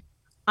said,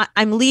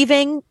 I'm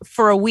leaving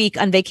for a week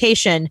on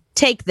vacation.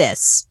 Take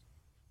this.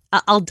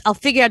 I'll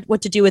figure out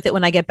what to do with it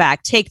when I get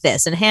back. Take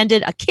this, and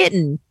handed a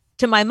kitten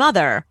to my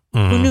mother,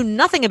 who knew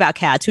nothing about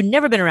cats, who'd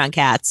never been around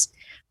cats.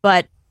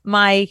 But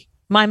my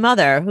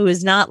mother, who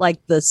is not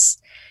like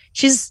this,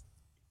 she's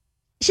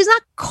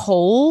not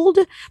cold,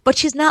 but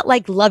she's not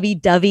like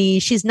lovey-dovey.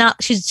 She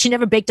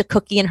never baked a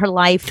cookie in her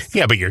life.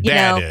 Yeah, but your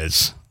dad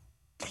is.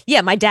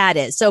 Yeah, my dad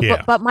is. So,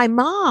 yeah. but my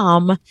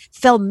mom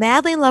fell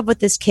madly in love with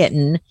this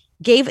kitten.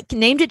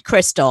 Named it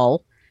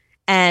Crystal,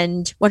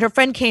 and when her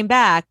friend came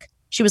back,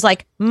 she was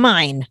like,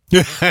 mine.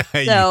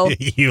 So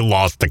you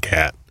lost the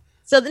cat.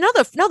 So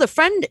the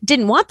friend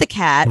didn't want the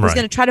cat, was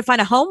going to try to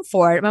find a home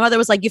for it. My mother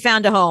was like, you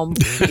found a home.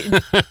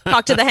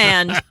 Talk to the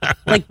hand.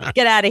 Like,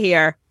 get out of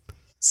here.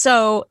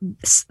 So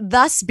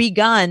thus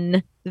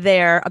begun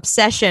their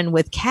obsession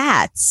with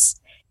cats.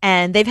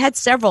 And they've had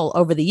several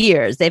over the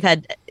years. They've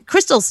had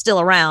Crystal's still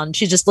around.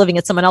 She's just living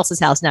at someone else's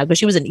house now because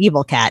she was an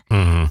evil cat.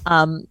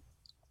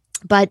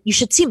 But you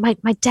should see my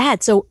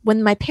dad. So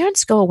when my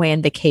parents go away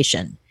on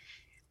vacation,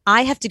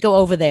 I have to go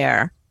over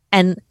there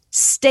and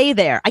stay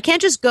there. I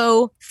can't just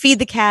go feed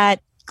the cat,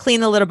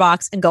 clean the litter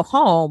box, and go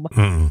home.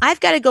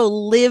 I've got to go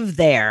live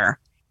there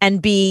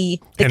and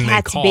be the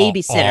cat's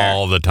babysitter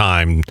all the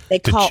time. They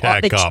call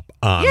check up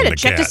on the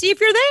check cat. To see if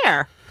you're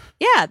there.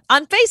 Yeah,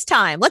 on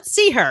FaceTime. Let's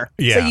see her.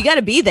 Yeah. So you got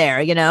to be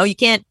there. You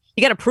can't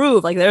got to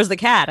prove like there's the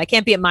cat. I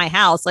can't be at my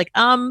house. Like,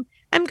 I'm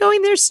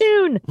going there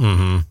soon.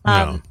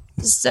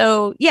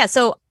 So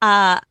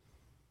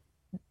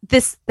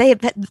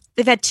they've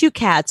had two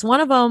cats.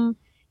 One of them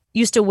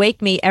used to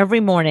wake me every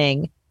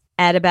morning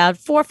at about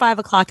 4 or 5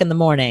 o'clock in the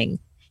morning.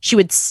 She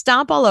would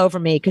stomp all over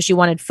me because she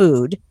wanted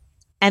food.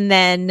 And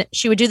then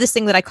she would do this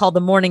thing that I call the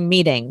morning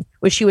meeting,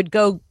 where she would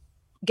go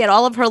get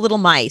all of her little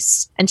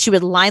mice and she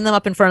would line them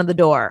up in front of the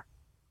door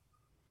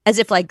as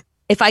if like,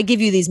 if I give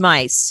you these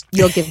mice,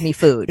 you'll give me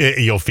food.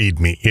 You'll feed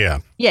me. Yeah.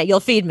 Yeah, you'll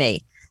feed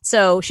me.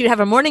 So she would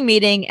have a morning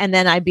meeting and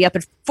then I'd be up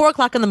at 4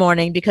 o'clock in the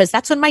morning because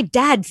that's when my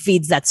dad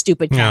feeds that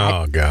stupid cat.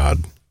 Oh,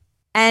 God.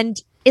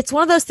 And it's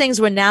one of those things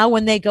where now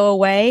when they go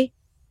away,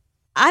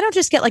 I don't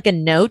just get like a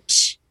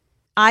note.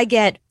 I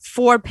get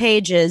 4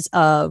 pages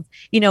of,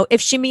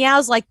 if she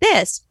meows like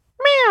this,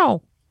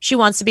 meow, she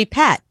wants to be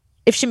pet.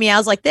 If she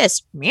meows like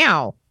this,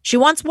 meow, she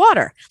wants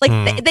water.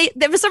 Like they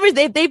for some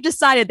reason they've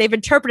decided, they've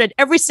interpreted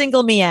every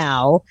single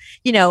meow.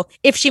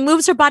 If she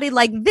moves her body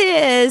like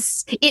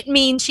this, it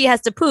means she has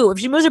to poo. If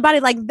she moves her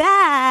body like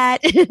that,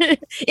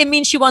 it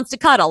means she wants to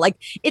cuddle. Like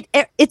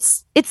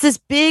it's this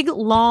big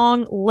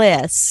long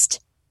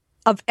list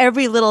of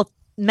every little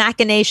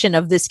machination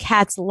of this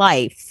cat's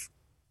life.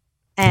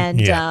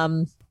 And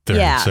insane.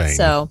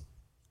 So,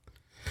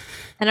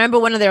 and I remember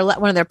one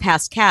of their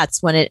past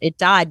cats when it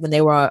died when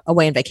they were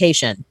away on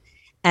vacation.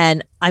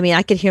 And I mean,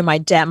 I could hear my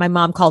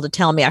mom called to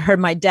tell me, I heard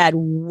my dad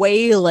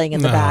wailing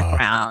in the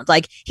background.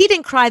 Like he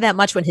didn't cry that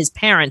much when his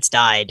parents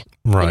died.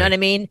 Right. You know what I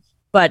mean?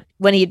 But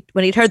when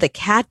he'd heard the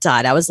cat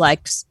died, I was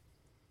like,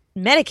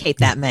 medicate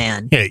that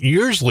man. Yeah,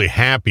 you're usually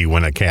happy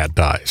when a cat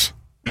dies.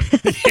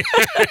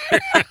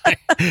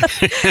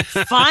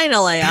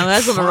 Finally,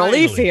 I'm some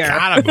relief here.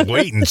 God, I've been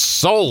waiting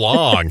so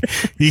long.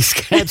 These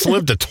cats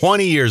live to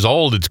 20 years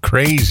old. It's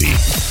crazy.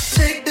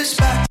 Take this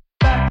back.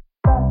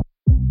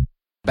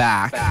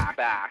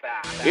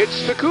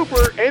 It's the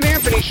Cooper and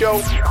Anthony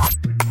Show.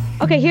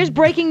 Okay, here's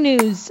breaking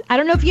news. I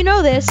don't know if you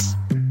know this.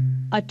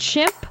 A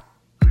chimp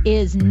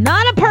is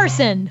not a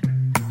person.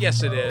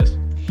 Yes, it is.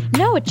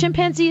 No, a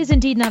chimpanzee is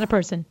indeed not a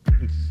person.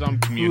 In some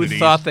communities. Who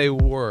thought they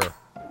were?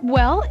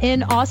 Well,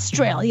 in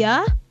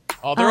Australia.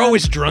 Oh, they're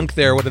always drunk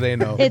there. What do they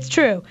know? It's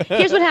true.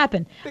 Here's what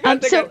happened. They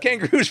got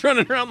kangaroos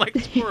running around like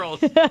squirrels.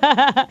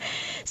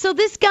 So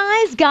this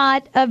guy's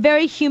got a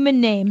very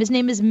human name. His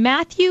name is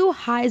Matthew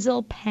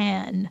Heisel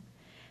Pan.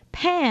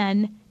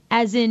 Pan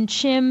as in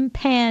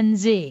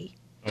chimpanzee.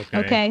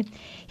 Okay.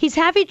 He's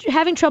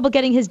having trouble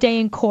getting his day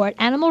in court.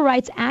 Animal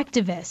rights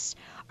activists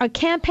are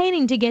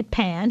campaigning to get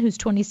Pan, who's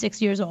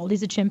 26 years old.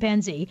 He's a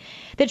chimpanzee.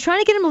 They're trying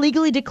to get him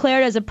legally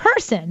declared as a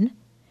person.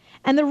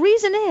 And the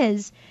reason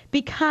is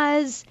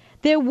because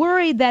they're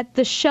worried that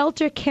the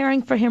shelter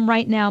caring for him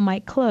right now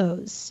might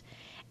close.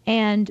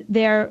 And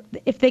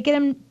if they get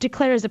him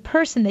declared as a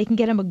person, they can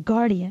get him a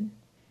guardian.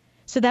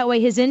 So that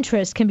way his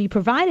interests can be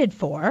provided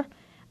for,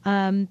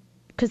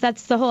 because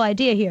that's the whole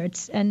idea here.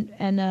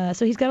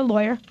 So he's got a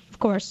lawyer, of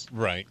course.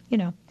 Right.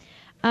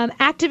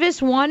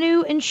 Activists want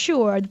to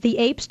ensure that the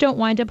apes don't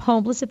wind up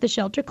homeless if the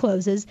shelter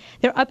closes.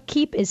 Their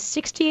upkeep is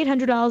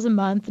 $6,800 a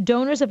month.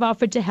 Donors have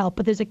offered to help,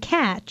 but there's a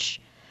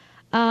catch.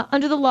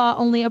 Under the law,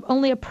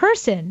 only a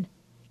person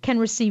can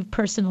receive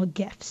personal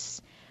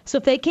gifts. So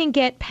if they can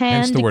get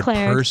Pan declared,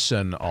 word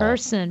personal,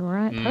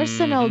 right?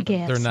 Personal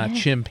gifts. They're not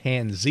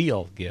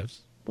chimpanzeal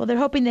gifts. Well, they're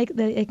hoping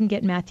they can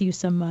get Matthew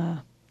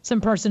some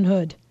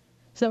personhood,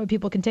 so that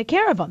people can take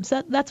care of him.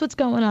 So that's what's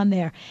going on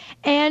there.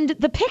 And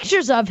the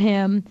pictures of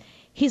him,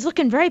 he's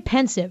looking very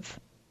pensive.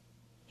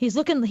 He's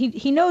looking.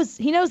 He knows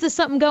there's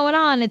something going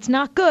on. It's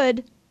not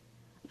good.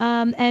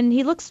 And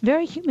he looks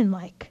very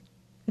human-like.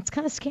 It's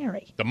kind of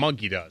scary. The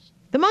monkey does.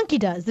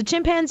 The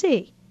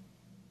chimpanzee.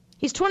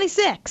 He's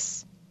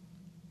 26.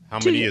 How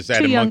many is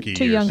that in monkey years?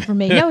 Too young for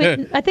me. No,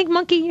 I think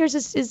monkey years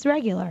is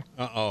regular.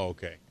 Oh,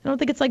 okay. I don't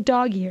think it's like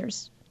dog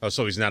years. Oh,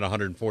 so he's not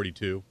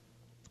 142?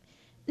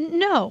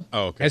 No.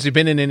 Oh, okay. Has he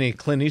been in any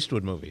Clint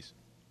Eastwood movies?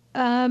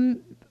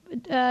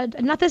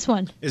 Not this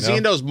one. Is he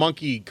in those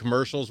monkey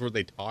commercials where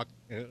they talk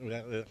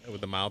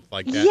with the mouth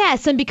like that?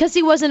 Yes, and because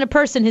he wasn't a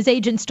person, his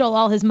agent stole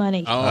all his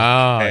money.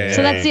 Oh, okay.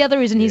 So that's the other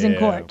reason he's in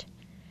court.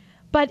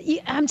 But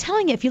I'm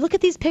telling you, if you look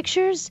at these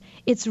pictures,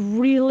 it's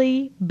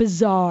really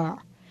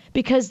bizarre.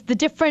 Because the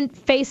different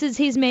faces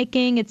he's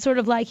making, it's sort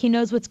of like he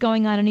knows what's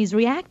going on and he's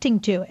reacting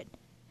to it.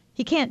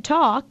 He can't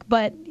talk,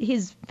 but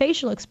his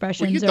facial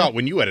expressions Well, you thought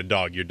when you had a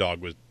dog, your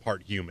dog was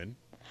part human.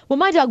 Well,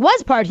 my dog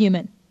was part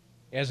human.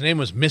 Yeah, his name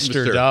was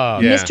Mr.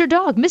 Dog. Yeah. Mr.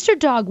 Dog. Mr.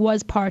 Dog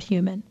was part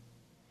human.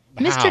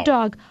 How? Mr.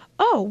 Dog.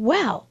 Oh,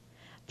 well.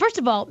 First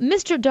of all,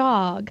 Mr.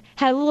 Dog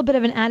had a little bit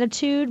of an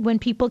attitude when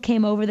people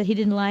came over that he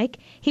didn't like.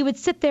 He would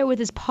sit there with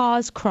his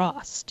paws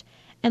crossed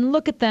and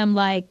look at them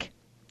like,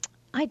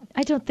 I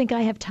don't think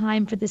I have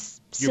time for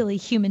this silly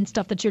human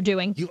stuff that you're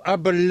doing. You are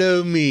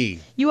below me.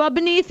 You are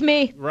beneath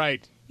me.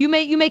 Right. You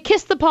may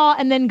kiss the paw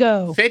and then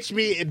go. Fetch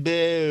me a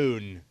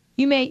bone.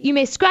 You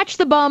may scratch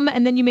the bum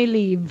and then you may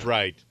leave.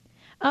 Right.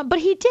 But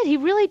he did. He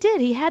really did.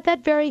 He had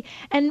that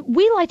and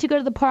we like to go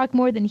to the park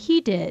more than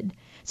he did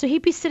So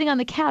he'd be sitting on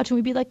the couch, and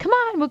we'd be like, come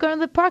on, we're going to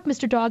the park,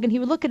 Mr. Dog. And he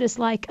would look at us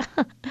like,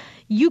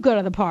 you go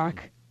to the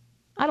park.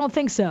 I don't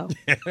think so.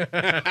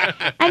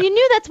 And you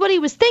knew that's what he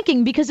was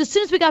thinking, because as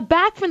soon as we got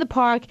back from the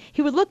park,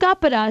 he would look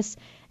up at us.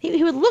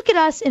 He would look at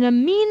us in a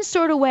mean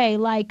sort of way,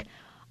 like,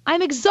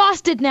 I'm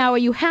exhausted now. Are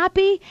you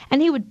happy?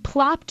 And he would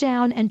plop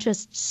down and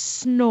just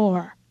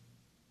snore.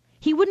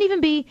 He wouldn't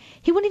even be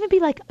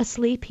like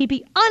asleep. He'd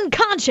be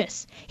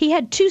unconscious. He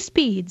had 2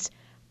 speeds,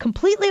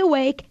 completely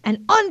awake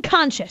and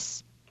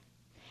unconscious.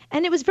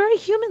 And it was very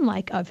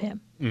human-like of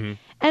him. Mm-hmm.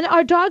 And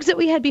our dogs that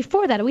we had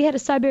before that, we had a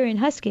Siberian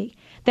Husky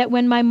that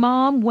when my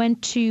mom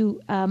went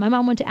to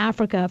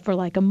Africa for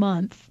like a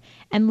month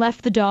and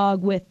left the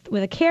dog with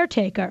a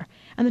caretaker,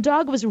 and the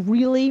dog was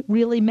really,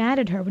 really mad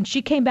at her. When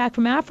she came back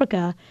from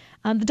Africa,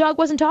 the dog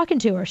wasn't talking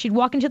to her. She'd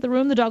walk into the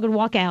room, the dog would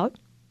walk out.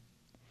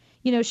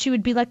 You know, she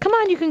would be like, come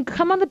on, you can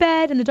come on the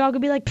bed. And the dog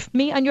would be like,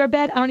 me on your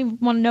bed? I don't even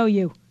want to know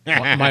you.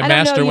 My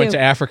master went to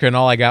Africa and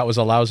all I got was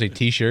a lousy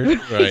T-shirt.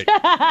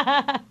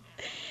 Right.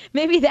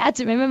 Maybe that's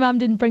it. Maybe my mom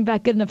didn't bring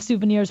back good enough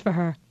souvenirs for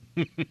her.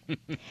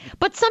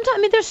 But sometimes, I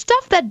mean, there's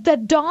stuff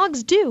that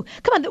dogs do.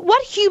 Come on,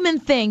 what human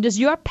thing does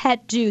your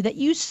pet do that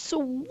you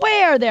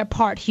swear they're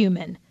part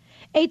human?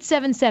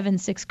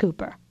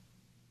 877-6-Cooper.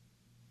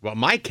 Well,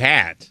 my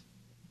cat,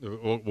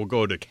 we'll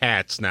go to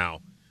cats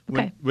now.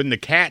 Okay. When the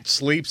cat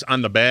sleeps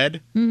on the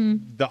bed,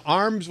 the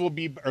arms will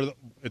be, or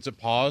it's a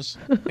paws.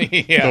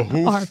 Yeah. The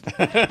hoof.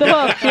 The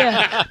hoof,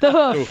 yeah. The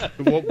hoof.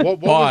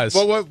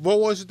 What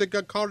was it that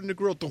got caught in the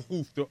grill? The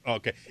hoof.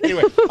 Okay.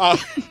 Anyway,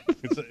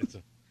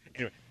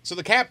 anyway, so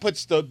the cat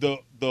puts the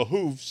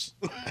hoofs,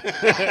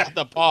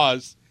 the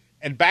paws,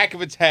 and back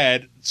of its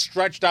head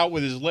stretched out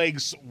with his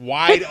legs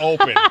wide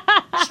open,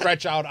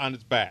 stretch out on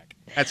its back.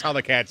 That's how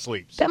the cat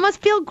sleeps. That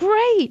must feel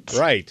great.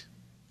 Right.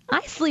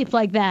 I sleep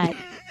like that.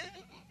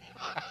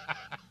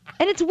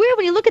 And it's weird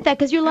when you look at that,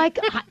 because you're like,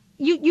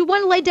 you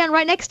want to lay down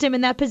right next to him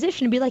in that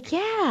position and be like,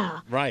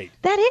 yeah, right.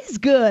 That is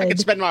good. I could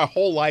spend my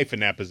whole life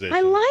in that position.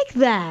 I like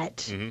that.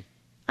 Mm-hmm.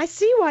 I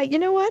see why. You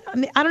know what? I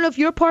mean, I don't know if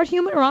you're part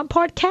human or I'm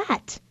part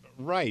cat.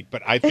 Right,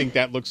 but I think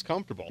that looks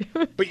comfortable.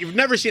 But you've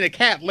never seen a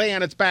cat lay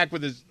on its back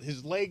with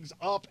his legs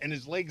up and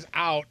his legs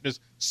out,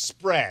 just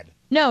spread.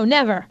 No,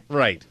 never.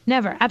 Right.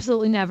 Never.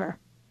 Absolutely never.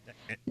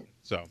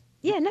 So.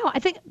 Yeah, no, I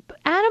think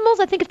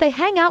animals, if they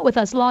hang out with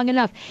us long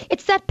enough,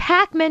 it's that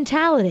pack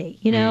mentality,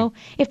 you know?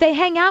 If they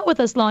hang out with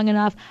us long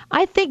enough,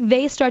 I think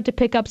they start to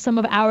pick up some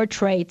of our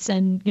traits,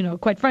 and, you know,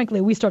 quite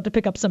frankly, we start to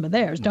pick up some of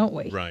theirs, don't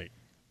we? Right.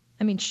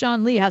 I mean,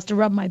 Sean Lee has to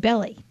rub my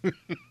belly.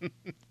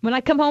 When I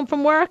come home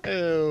from work,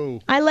 Ew.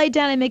 I lay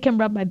down and make him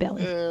rub my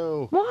belly.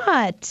 Ew.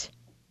 What?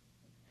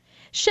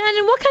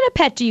 Shannon, what kind of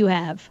pet do you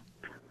have?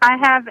 I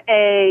have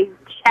a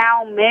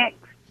Chow mix.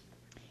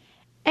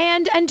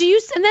 And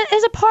that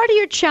is a part of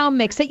your Chow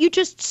mix that you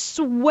just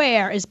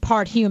swear is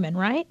part human,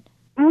 right?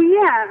 Well,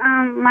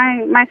 yeah.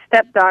 My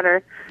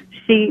stepdaughter,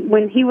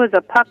 when he was a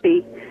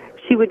puppy,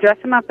 she would dress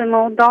him up in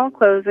little doll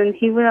clothes, and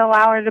he would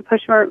allow her to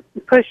push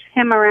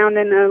him around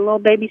in a little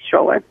baby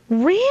stroller.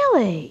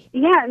 Really?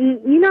 Yeah.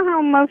 You know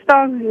how most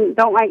dogs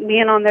don't like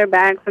being on their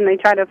backs and they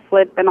try to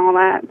flip and all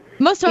that.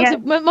 Most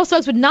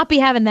dogs would not be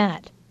having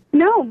that.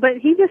 No, but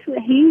he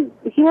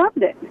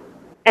loved it.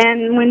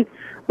 And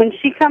when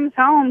she comes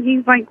home,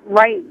 he's like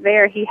right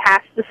there. He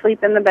has to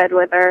sleep in the bed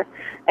with her.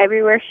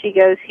 Everywhere she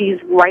goes, he's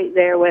right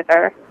there with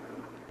her.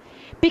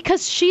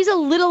 Because she's a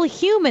little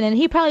human, and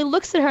he probably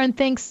looks at her and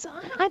thinks,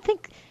 I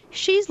think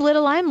she's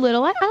little, I'm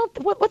little. I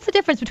don't. What's the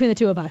difference between the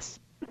two of us?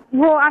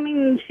 Well, I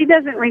mean, she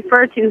doesn't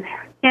refer to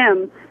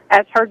him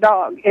as her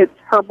dog. It's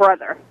her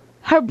brother.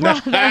 Her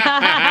brother.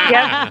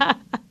 Yep.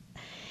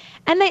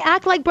 And they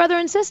act like brother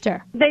and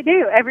sister. They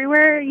do.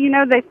 Everywhere,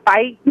 they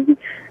fight.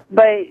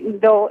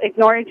 But they'll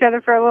ignore each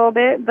other for a little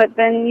bit, but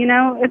then,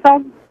 it's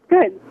all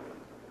good.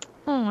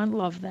 Oh, I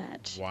love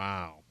that.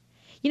 Wow.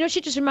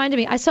 She just reminded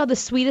me, I saw the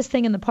sweetest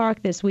thing in the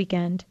park this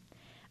weekend.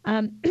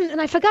 And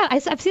I forgot,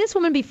 I've seen this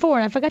woman before,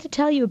 and I forgot to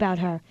tell you about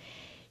her.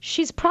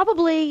 She's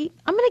probably,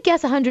 I'm going to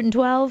guess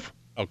 112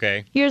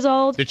 years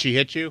old. Did she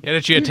hit you? Yeah,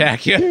 did she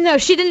attack you? No,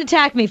 she didn't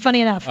attack me,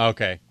 funny enough.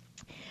 Okay.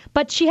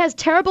 But she has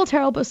terrible,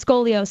 terrible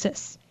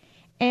scoliosis.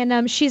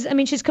 And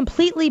she's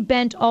completely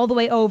bent all the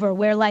way over,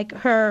 where like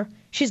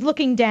she's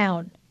looking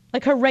down.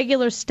 Like her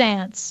regular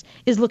stance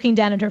is looking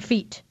down at her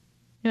feet.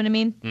 You know what I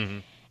mean? Mm-hmm.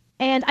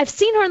 And I've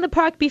seen her in the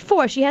park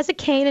before. She has a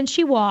cane and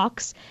she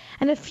walks.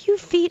 And a few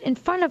feet in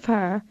front of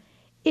her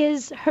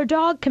is her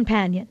dog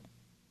companion.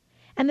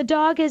 And the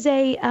dog is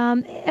a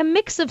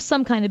mix of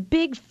some kind of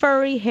big,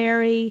 furry,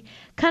 hairy,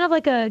 kind of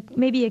like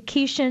maybe a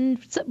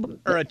Keishan.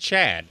 Or a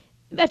Chad.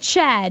 A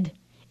Chad.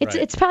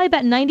 It's probably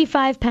about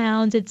 95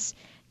 pounds. It's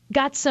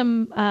got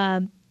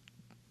some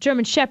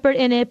German Shepherd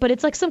in it, but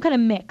it's like some kind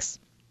of mix.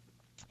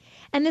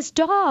 And this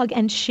dog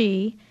and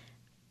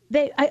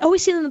I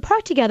always see them in the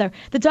park together.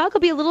 The dog will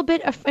be a little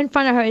bit in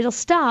front of her. It'll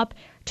stop,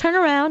 turn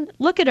around,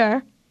 look at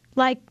her,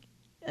 like,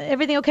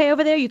 everything okay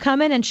over there? You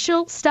coming? And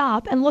she'll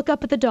stop and look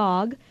up at the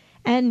dog,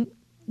 and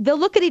they'll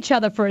look at each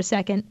other for a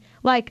second,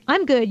 like,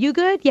 I'm good, you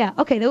good? Yeah,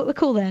 okay, we're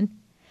cool then.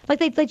 Like,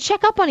 they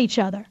check up on each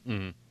other.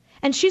 Mm-hmm.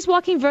 And she's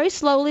walking very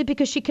slowly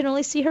because she can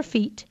only see her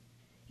feet.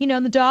 You know,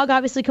 and the dog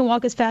obviously can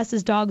walk as fast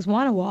as dogs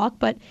want to walk,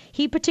 but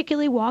he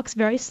particularly walks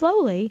very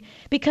slowly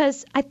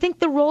because I think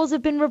the roles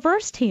have been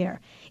reversed here.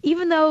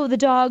 Even though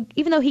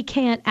he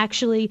can't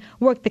actually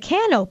work the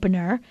can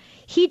opener,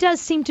 he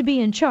does seem to be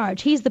in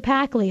charge. He's the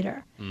pack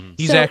leader.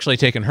 He's actually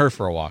taken her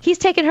for a walk. He's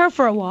taken her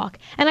for a walk.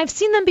 And I've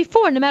seen them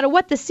before, no matter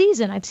what the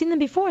season. I've seen them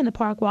before in the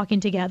park walking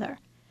together.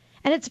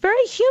 And it's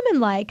very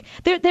human-like.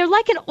 They're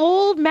like an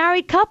old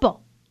married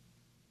couple.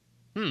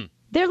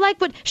 They're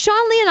like what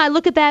Sean Lee and I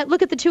look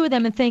at the two of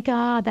them and think,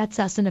 that's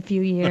us in a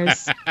few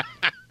years.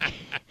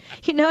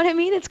 You know what I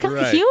mean? It's kind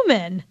of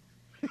human.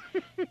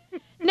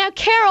 Now,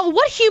 Carol,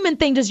 what human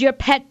thing does your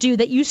pet do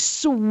that you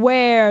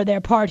swear they're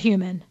part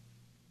human?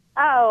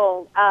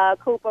 Oh,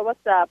 Cooper,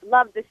 what's up?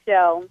 Love the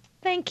show.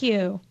 Thank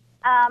you.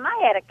 I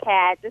had a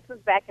cat. This was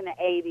back in the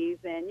 80s,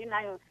 and, you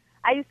know,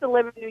 I used to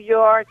live in New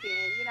York,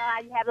 and, you know,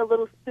 I had a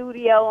little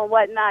studio and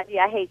whatnot.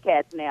 Yeah, I hate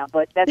cats now,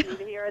 but that's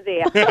neither here or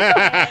there.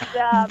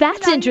 And,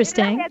 that's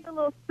interesting. I had the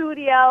little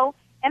studio,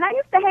 and I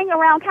used to hang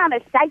around kind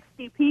of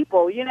shiesty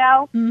people, you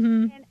know.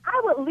 Mm-hmm. And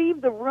I would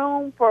leave the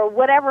room for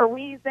whatever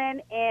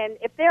reason, and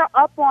if they're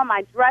up on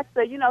my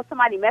dresser, you know,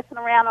 somebody messing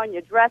around on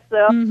your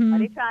dresser, or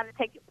they trying to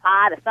take your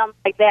pot or something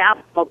like that, I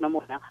don't smoke no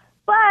more now.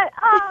 But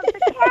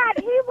the cat,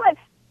 he would...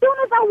 As soon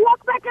as I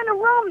walked back in the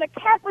room, the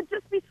cat would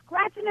just be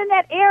scratching in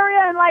that area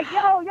and like,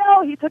 yo,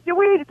 he took your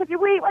weed.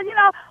 Well, you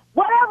know,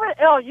 whatever.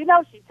 Oh, you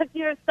know, she took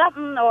your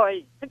something or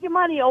took your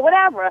money or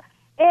whatever.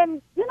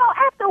 And, you know,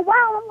 after a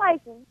while, I'm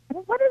like,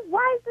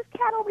 why is this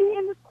cat over here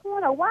in this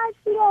corner? Why is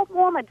she all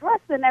on my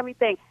dresser and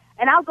everything?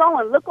 And I'll go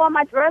and look on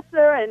my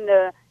dresser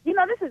and, you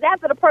know, this is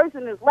after the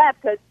person has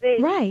left because they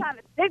kind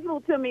of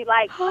signal to me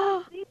like,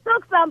 she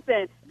took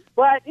something.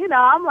 But, you know,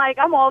 I'm like,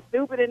 I'm all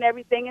stupid and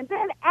everything. And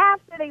then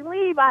after they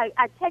leave, I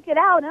check it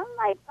out, and I'm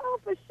like, oh,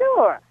 for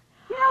sure.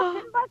 You know,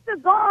 it must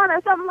have gone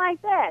or something like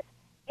that.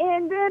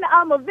 And then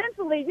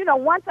eventually, you know,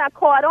 once I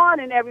caught on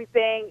and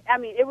everything, I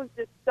mean, it was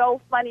just so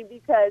funny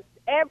because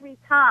every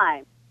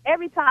time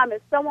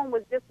if someone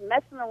was just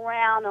messing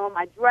around on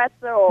my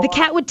dresser or... The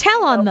cat would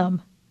tell on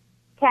them.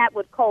 Cat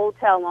would cold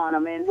tell on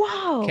them. And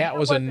whoa. Cat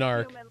was a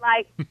narc. Human,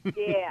 like,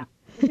 yeah.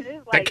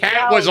 The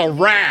cat was a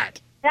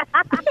rat. It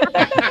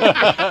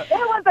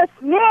was a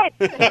snitch.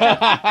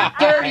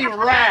 Dirty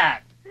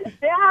rat.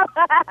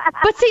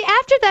 But see,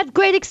 after that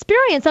great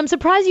experience, I'm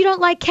surprised you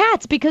don't like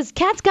cats because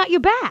cats got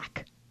your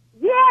back.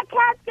 Yeah,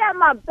 cats got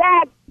my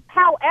back.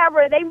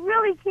 However, they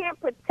really can't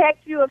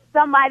protect you if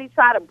somebody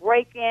try to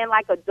break in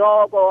like a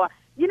dog or,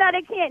 you know,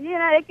 they can't, you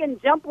know, they can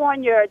jump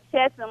on your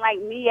chest and like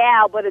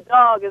meow, but a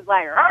dog is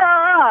like,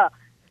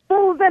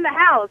 who's in the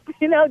house,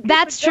 you know.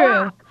 That's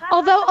true.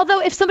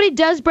 Although if somebody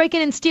does break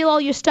in and steal all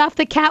your stuff,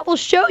 the cat will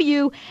show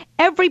you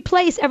every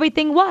place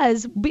everything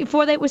was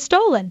before they were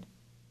stolen.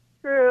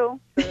 True.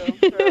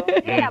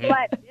 Yeah,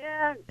 but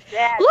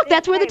look,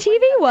 that's where the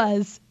TV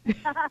was.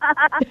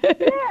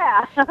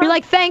 Yeah. You're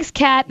like, thanks,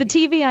 cat. The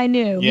TV I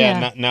knew.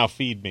 Yeah. Now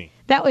feed me.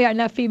 That we are.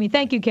 Now feed me.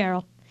 Thank you,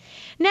 Carol.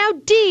 Now,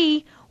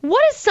 Dee,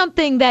 what's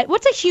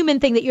a human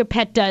thing that your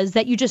pet does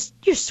that you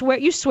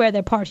swear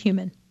they're part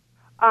human?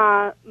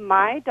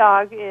 My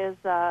dog is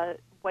a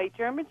white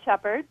German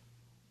Shepherd.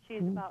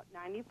 She's about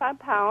 95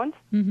 pounds,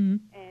 and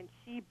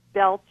she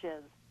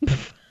belches.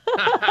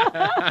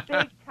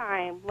 Big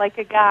time, like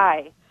a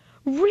guy.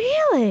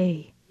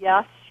 Really?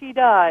 Yes, she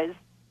does.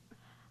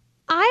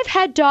 I've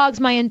had dogs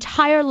my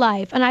entire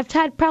life, and I've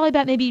had probably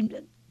about maybe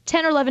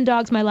 10 or 11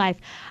 dogs in my life.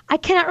 I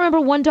cannot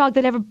remember one dog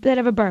that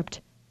ever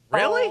burped.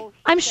 Really? Oh,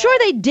 I'm sure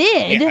they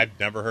did. Yeah, I've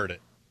never heard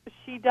it.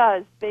 She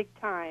does, big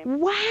time.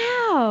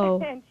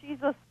 Wow. And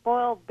she's a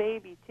spoiled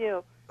baby,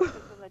 too.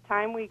 From the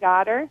time we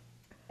got her,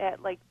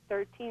 at like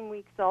 13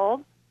 weeks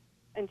old,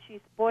 and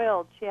she's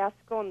spoiled. She has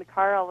to go in the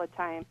car all the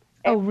time.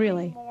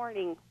 Really? Every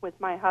morning with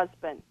my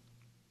husband.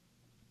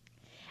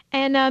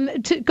 And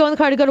to go in the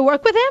car to go to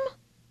work with him?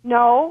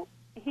 No,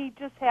 he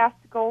just has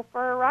to go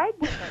for a ride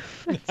with her.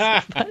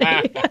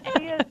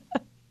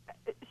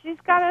 She's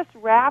got us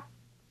wrapped.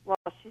 Well,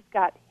 she's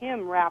got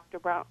him wrapped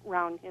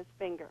around his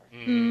finger.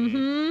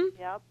 Mm-hmm.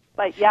 Yep.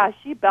 But yeah,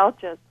 she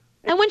belches.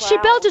 And when she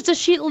belches, does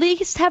she at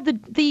least have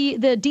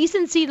the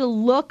decency to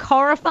look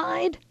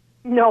horrified?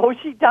 No,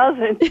 she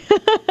doesn't.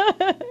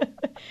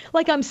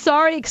 Like, I'm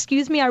sorry,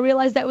 excuse me, I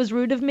realized that was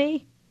rude of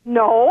me?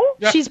 No.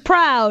 She's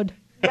proud.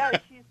 Yeah,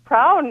 she's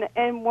proud,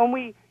 and when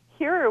we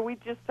hear her, we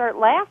just start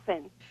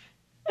laughing.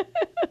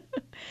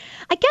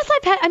 I guess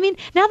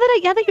now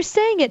that you're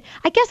saying it,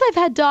 I guess I've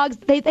had dogs,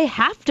 they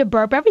have to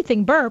burp,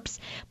 everything burps,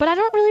 but I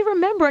don't really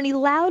remember any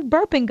loud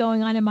burping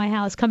going on in my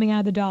house coming out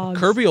of the dogs.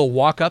 Kirby will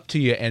walk up to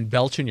you and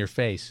belch in your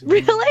face.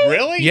 Really?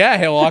 Really? Yeah,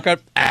 he'll walk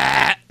up,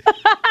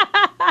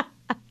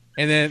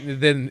 and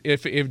then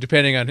if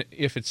depending on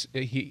if it's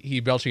he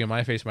belching in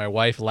my face, my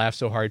wife laughs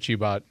so hard she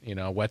about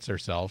wets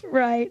herself.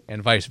 Right.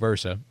 And vice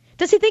versa.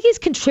 Does he think he's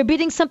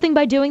contributing something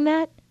by doing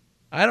that?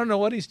 I don't know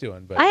what he's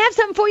doing, but I have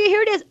something for you.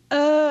 Here it is.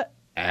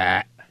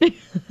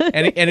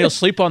 And he'll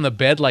sleep on the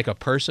bed like a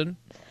person,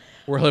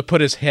 where he'll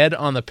put his head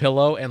on the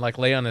pillow and like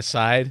lay on his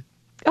side.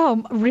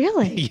 Oh,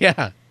 really?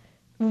 Yeah.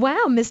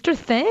 Wow, Mr.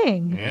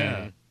 Thing.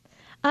 Yeah.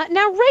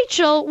 Now,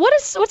 Rachel,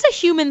 what's a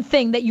human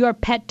thing that your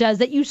pet does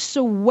that you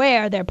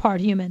swear they're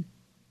part human?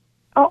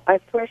 Oh, I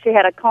swear she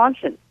had a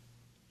conscience.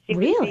 She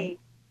Really?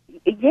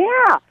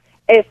 Yeah.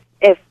 If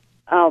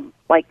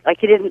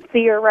like you didn't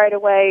see her right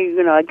away,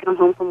 I'd come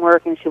home from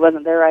work and she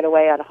wasn't there right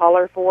away, I'd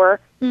holler for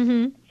her.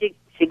 Mm-hmm.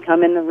 She'd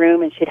come in the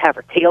room and she'd have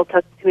her tail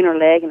tucked between her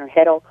leg and her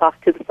head all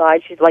cocked to the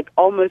side. She'd like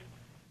almost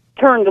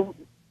turned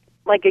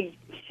like a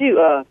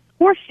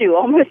horseshoe,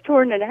 almost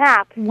torn in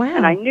half. Wow.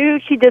 And I knew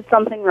she did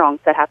something wrong,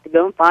 so I'd have to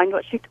go and find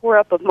what she tore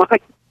up of mine.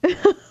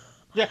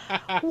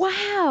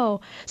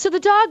 Wow. So the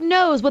dog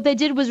knows what they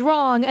did was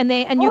wrong, and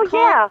you call.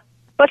 Yeah,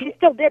 but she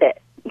still did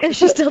it.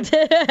 She still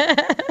did.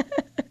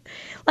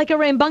 Like a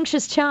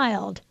rambunctious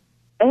child.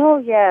 Oh,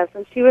 yes,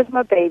 and she was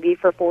my baby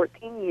for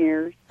 14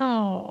 years.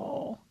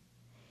 Oh.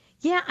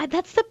 Yeah,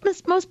 that's the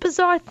most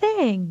bizarre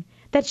thing,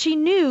 that she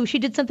knew she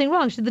did something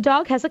wrong. The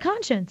dog has a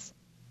conscience.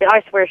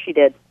 I swear she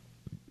did.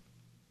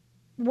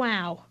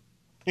 Wow.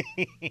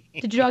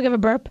 Did your dog ever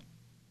burp?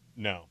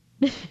 No.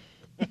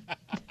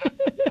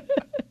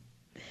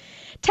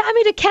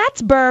 Tammy, do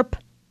cats burp?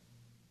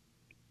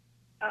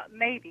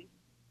 Maybe.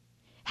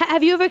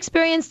 Have you ever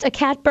experienced a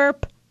cat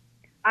burp?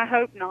 I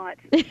hope not.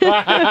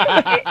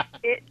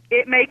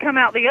 It may come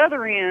out the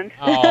other end.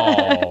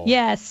 Oh.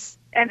 Yes.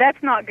 And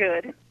that's not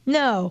good.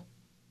 No.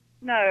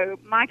 No,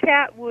 my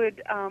cat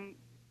would,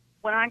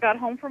 when I got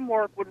home from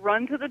work, would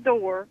run to the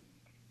door,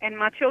 and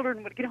my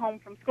children would get home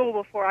from school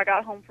before I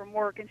got home from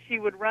work, and she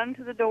would run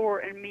to the door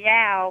and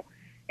meow,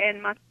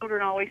 and my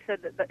children always said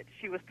that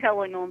she was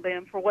telling on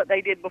them for what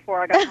they did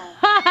before I got home.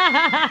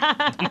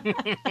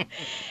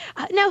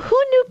 Now, who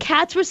knew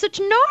cats were such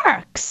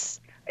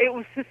narcs? It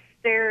was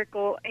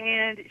hysterical,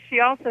 and she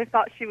also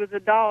thought she was a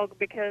dog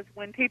because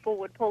when people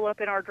would pull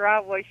up in our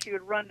driveway, she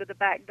would run to the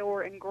back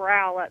door and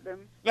growl at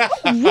them.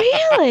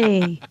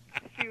 Really?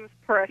 She was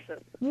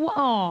precious.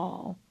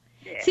 Whoa.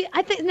 Yeah. See,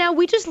 I think now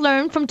we just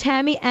learned from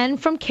Tammy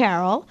and from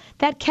Carol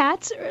that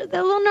cats are a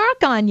little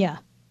narc on you.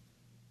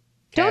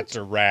 Cats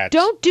are rats.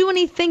 Don't do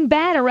anything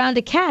bad around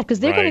a cat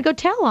because they're going to Right.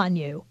 go tell on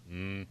you.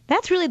 Mm.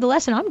 That's really the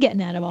lesson I'm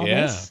getting out of all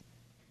this.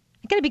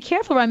 I got to be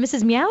careful around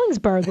Mrs.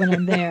 Meowingsburg when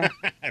I'm there.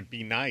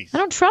 Be nice. I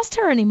don't trust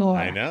her anymore.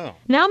 I know.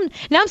 Now I'm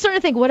starting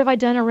to think, what have I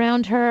done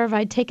around her? Have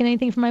I taken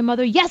anything from my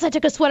mother? Yes, I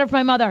took a sweater from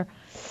my mother.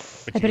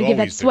 But I better you give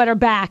that always do. sweater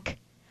back.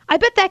 I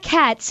bet that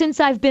cat, since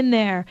I've been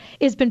there,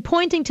 has been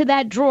pointing to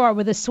that drawer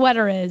where the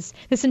sweater is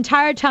this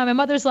entire time. My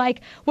mother's like,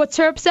 what's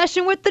her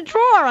obsession with the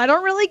drawer? I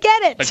don't really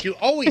get it. But you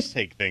always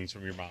take things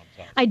from your mom's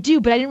house. I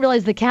do, but I didn't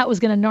realize the cat was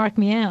going to narc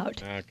me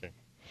out. Okay.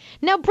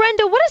 Now,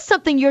 Brenda, what is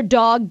something your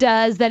dog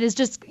does that is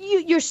just,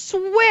 you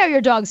swear your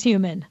dog's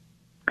human?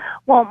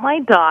 Well, my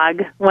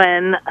dog,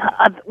 when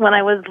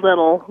I was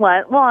little,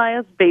 I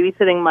was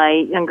babysitting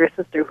my younger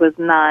sister who was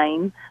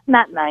 9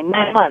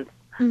 months.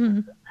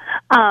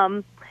 Mm-hmm.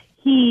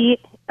 She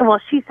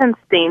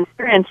sensed danger,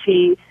 and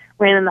she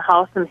ran in the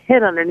house and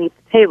hid underneath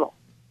the table.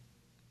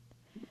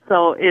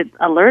 So it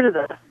alerted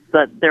us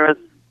that there was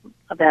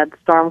a bad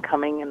storm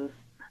coming, and a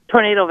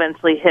tornado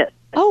eventually hit.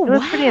 Oh, it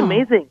was pretty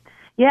amazing.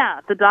 Yeah,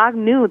 the dog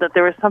knew that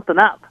there was something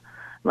up.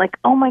 I'm like,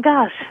 oh my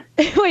gosh.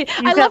 Wait,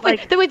 I love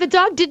the way the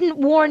dog didn't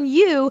warn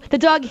you. The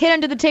dog hid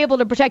under the table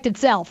to protect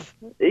itself.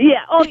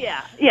 Yeah, oh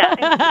yeah, yeah.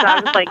 And the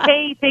dog was like,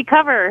 hey, take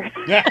cover.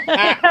 Take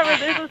cover,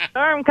 there's a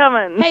storm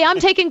coming. Hey, I'm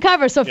taking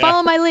cover, so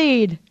follow my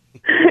lead.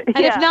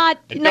 And if not,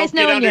 And nice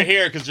don't get knowing under you.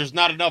 here because there's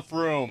not enough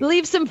room.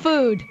 Leave some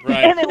food.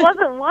 Right. And it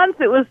wasn't once,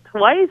 it was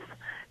twice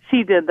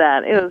she did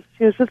that.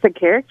 She was just a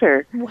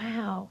character.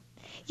 Wow.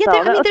 Yeah, So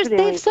I that mean, was pretty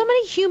they have so amazing.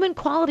 many human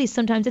qualities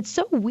sometimes. It's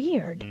so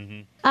weird.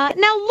 Mm-hmm.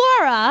 Now,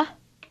 Laura.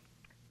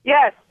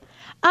 Yes.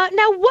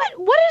 Now,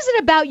 what is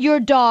it about your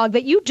dog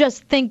that you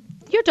just think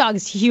your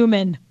dog's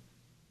human?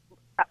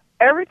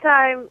 Every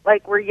time,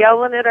 like, we're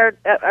yelling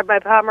at my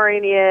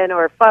Pomeranian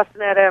or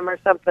fussing at him or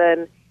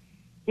something,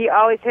 he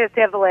always has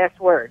to have the last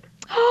word.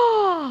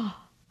 Oh,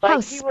 Like,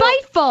 how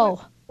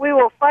spiteful! We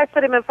will fuss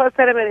at him, and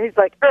he's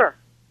like, and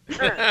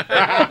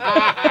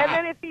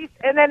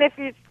then if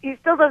he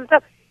still doesn't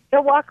stop,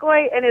 he'll walk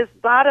away, and his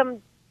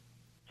bottom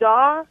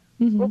jaw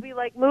will be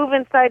like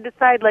moving side to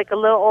side like a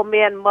little old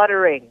man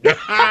muttering.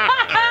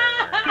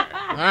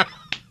 I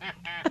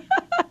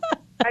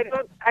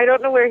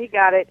don't know where he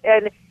got it,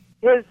 and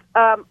his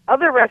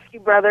other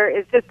rescue brother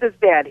is just as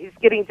bad. He's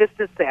getting just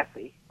as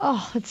sassy.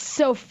 Oh, that's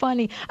so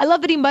funny. I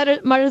love that he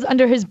mutters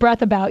under his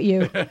breath about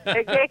you.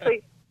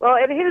 Exactly. Well,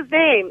 and his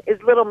name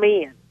is Little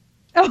Man.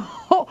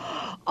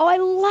 Oh, I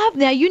love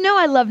that. You know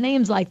I love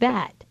names like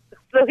that.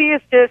 So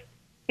he's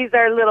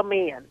our little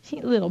man.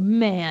 Little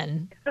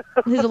man.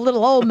 He's a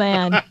little old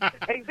man.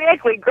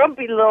 Exactly,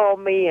 grumpy little old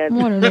man.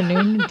 What are they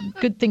doing?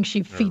 Good thing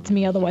she feeds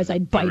me, otherwise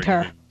I'd bite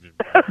her.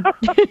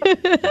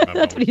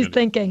 That's what he's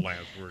thinking.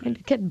 I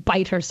can't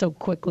bite her so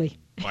quickly.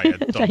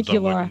 Thank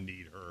you, Laura.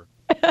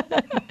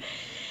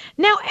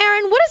 Now,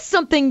 Aaron, what is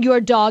something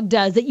your dog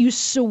does that you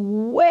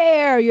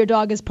swear your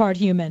dog is part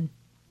human?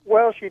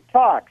 Well, she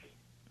talks.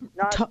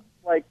 Not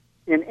like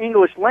in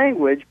English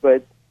language,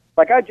 but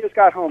Like, I just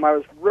got home. I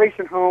was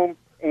racing home,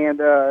 and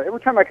every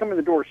time I come in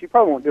the door, she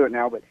probably won't do it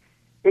now, but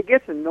it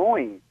gets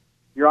annoying.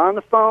 You're on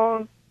the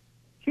phone.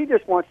 She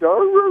just wants to...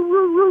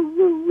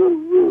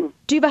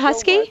 Do you have a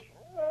husky?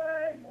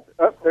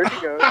 Oh, there she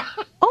goes.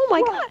 Oh,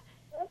 my God.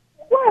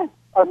 What?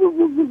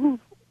 You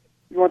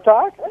want to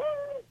talk?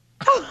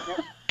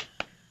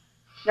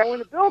 Now, when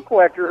the bill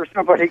collector or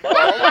somebody calls,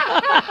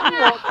 she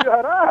won't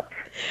shut up.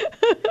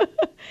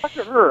 Talk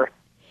to her.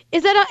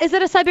 Is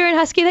that a Siberian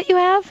Husky that you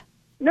have?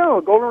 No,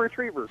 a golden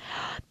retriever.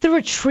 The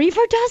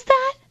retriever does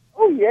that?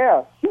 Oh,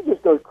 yeah. She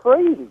just goes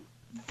crazy.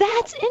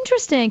 That's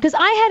interesting, because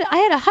I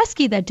had a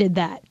husky that did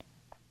that.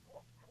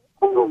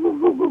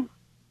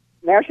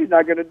 Now she's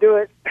not going to do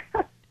it.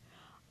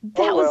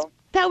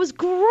 That was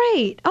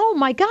great. Oh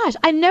my gosh,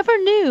 I never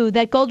knew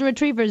that golden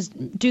retrievers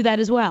do that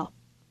as well.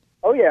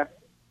 Oh yeah.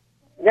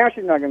 Now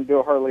she's not going to do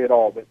it hardly at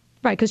all, but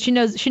right, because she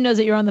knows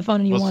that you're on the phone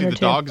and you want her the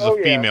to. dog is a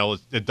female.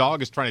 The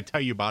dog is trying to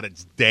tell you about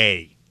its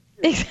day.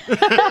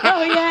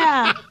 Oh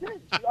yeah.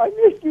 I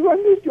missed you.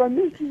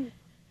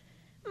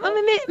 I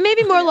mean,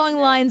 maybe more along the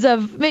lines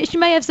of she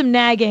might have some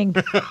nagging.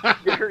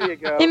 There you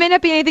go. It may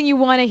not be anything you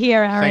want to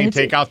hear, Aaron. Saying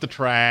take out the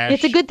trash.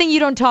 It's a good thing you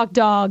don't talk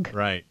dog.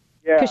 Right.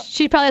 Yeah. Because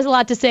she probably has a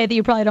lot to say that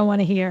you probably don't want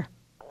to hear.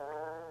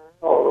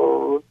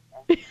 Oh.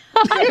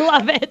 I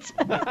love it.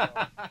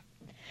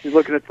 She's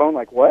looking at the phone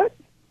like, what?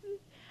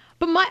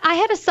 But I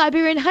had a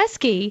Siberian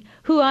Husky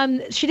who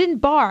she didn't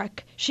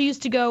bark. She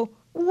used to go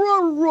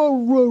roar, roar,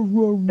 roar,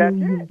 roar, roar.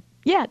 That's it.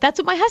 Yeah, that's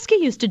what my husky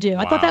used to do.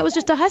 I thought Wow. that was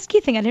just a husky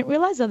thing. I didn't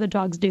realize other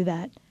dogs do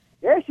that.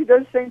 Yeah, she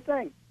does the same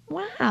thing.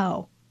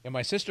 Wow. And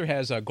my sister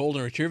has a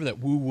golden retriever that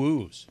woo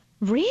woos.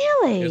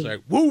 Really? It's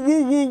like woo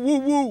woo woo woo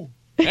woo,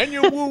 and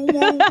you woo woo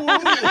woo.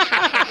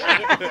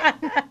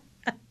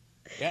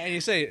 Yeah, and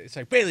you say it's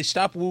like Bailey,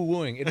 stop woo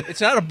wooing. It's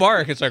not a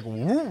bark. It's like woo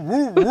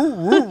woo woo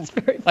woo,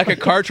 like a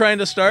car trying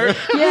to start.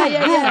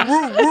 Yeah.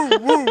 Woo, woo,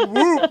 woo,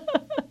 woo.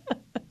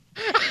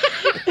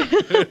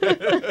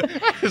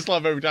 I just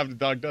love every time the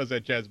dog does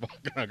that. Chad's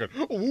barking. I go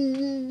woo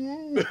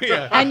woo woo.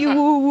 Yeah. And you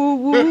woo woo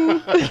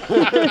woo.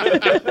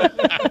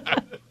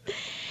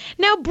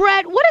 Now,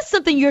 Brett, what is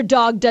something your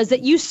dog does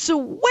that you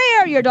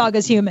swear your dog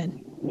is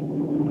human?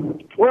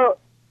 Well,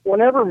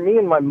 whenever me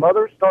and my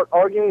mother start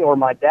arguing, or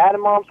my dad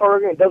and mom start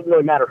arguing, it doesn't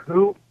really matter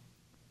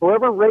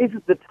whoever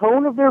raises the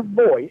tone of their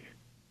voice,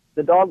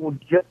 the dog will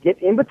just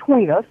get in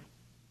between us,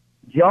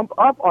 jump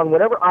up on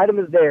whatever item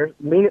is there,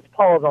 lean its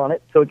paws on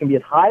it so it can be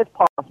as high as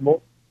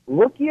possible,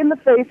 look you in the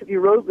face if you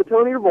raise the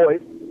tone of your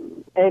voice,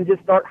 and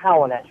just start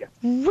howling at you.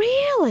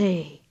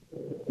 Really?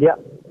 Yeah.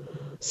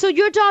 So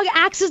your dog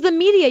acts as the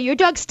media. Your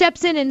dog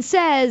steps in and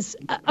says,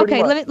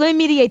 okay, let me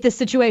mediate this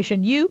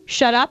situation. You,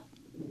 shut up.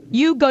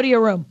 You, go to your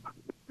room.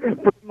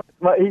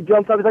 He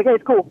jumps up. He's like, hey,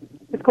 it's cool.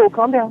 It's cool.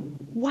 Calm down.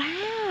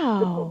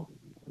 Wow.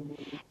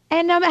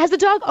 And has the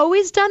dog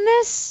always done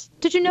this?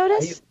 Did you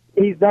notice?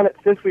 He's done it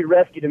since we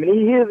rescued him. And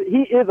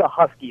he is a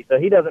husky, so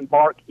he doesn't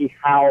bark. He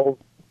howls.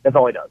 That's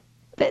all he does.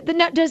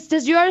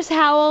 Does yours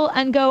howl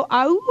and go,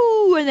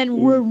 ow, and then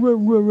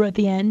rrr at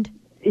the end?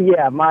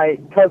 Yeah, my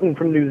cousin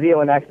from New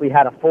Zealand actually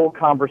had a full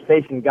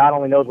conversation. God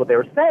only knows what they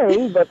were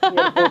saying, but he had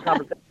a full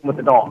conversation with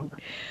the dog.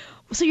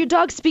 So your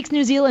dog speaks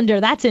New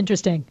Zealander. That's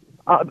interesting.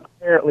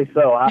 Apparently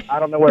so. I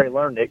don't know where he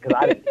learned it because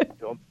I didn't speak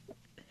to him.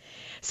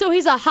 So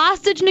he's a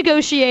hostage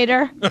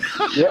negotiator.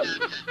 Yep.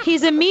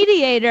 He's a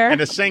mediator.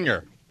 And a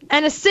singer.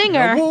 And a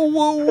singer. Woo,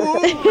 woo, woo.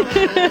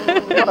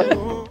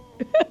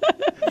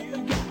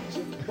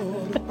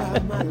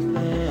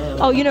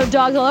 Oh, you know,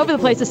 dogs all over the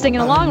place are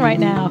singing along right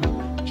now.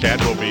 Chad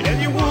will be.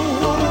 And you woo,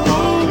 woo, woo.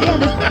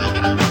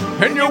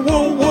 And you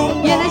woo,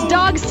 woo. Yeah, there's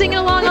dogs singing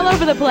along all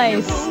over the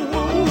place.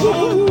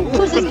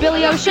 Who's this,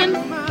 Billy Ocean?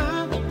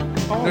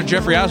 No,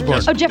 Jeffrey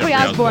Osborne. Oh, Jeffrey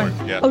Osborne.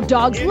 Yeah. Oh,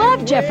 dogs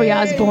love Jeffrey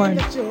Osborne.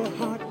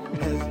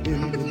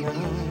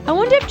 I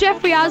wonder if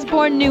Jeffrey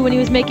Osborne knew when he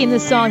was making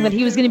this song that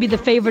he was going to be the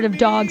favorite of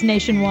dogs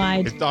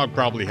nationwide. His dog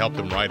probably helped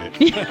him write it.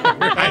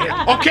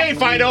 Okay,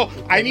 Fido,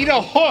 I need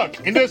a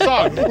hook into the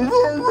song.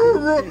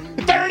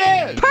 There it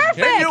is. Perfect.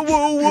 And you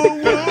woo woo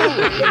woo.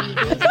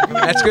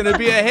 That's gonna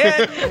be a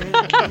hit.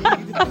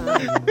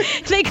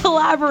 They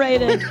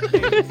collaborated.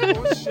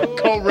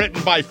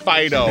 Co-written by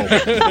Fido.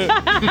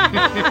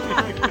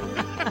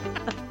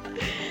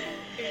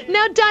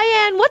 Now,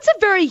 Diane, what's a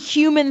very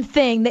human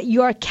thing that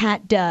your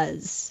cat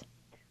does?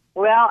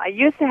 Well, I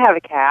used to have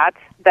a cat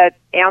that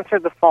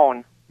answered the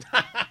phone.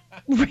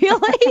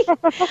 Really?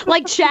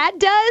 Like Chad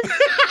does?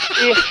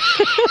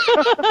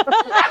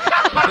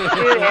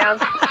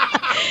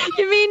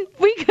 You mean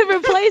we could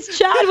replace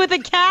Chad with a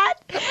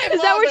cat?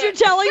 Is that what you're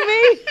telling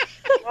me?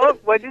 Oh,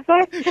 what'd you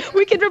say?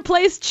 We could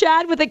replace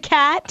Chad with a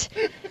cat?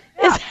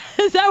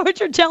 Is that what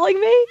you're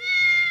telling me?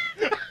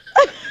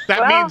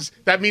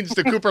 That means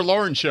the Cooper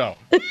Lawrence show.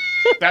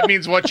 That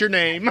means what's your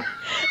name?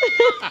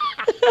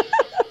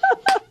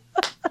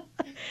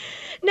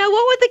 Now,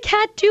 what would the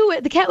cat do?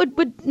 The cat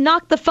would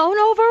knock the phone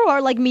over or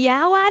like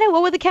meow at it?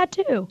 What would the cat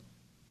do?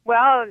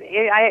 Well,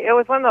 it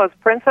was one of those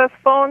princess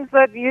phones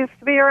that used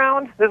to be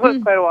around. This was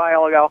quite a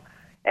while ago.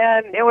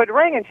 and it would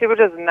ring, and she would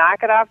just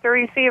knock it off the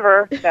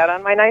receiver, sat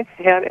on my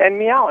nightstand, and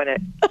meow in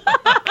it.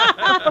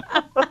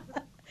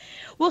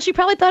 Well, she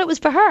probably thought it was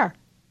for her.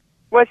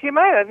 Well, she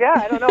might have, yeah,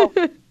 I don't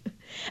know.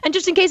 And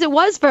just in case it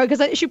was for her,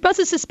 because she must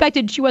have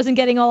suspected she wasn't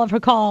getting all of her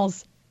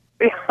calls.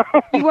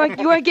 You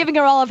weren't giving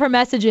her all of her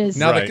messages.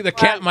 Now, the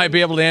cat might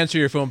be able to answer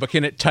your phone, but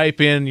can it type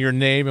in your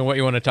name and what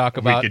you want to talk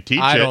about? We could teach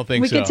I it. don't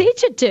think so. We could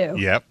teach it to.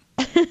 Yep.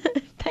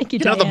 Thank you,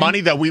 You know the Diane.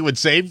 money that we would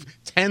save?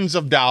 Tens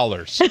of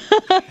dollars.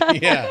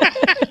 Yeah.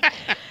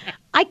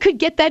 I could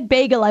get that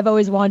bagel I've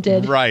always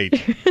wanted. Right.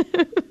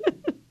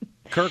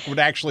 Kirk would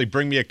actually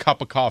bring me a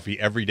cup of coffee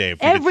every day.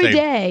 If we Every could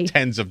save day.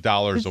 Tens of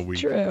dollars a week.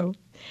 True.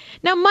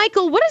 Now,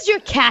 Michael, what does your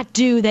cat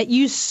do that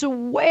you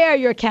swear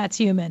your cat's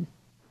human?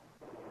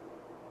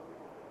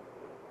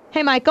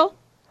 Hey, Michael.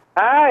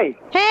 Hi.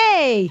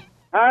 Hey.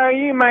 How are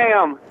you,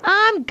 ma'am?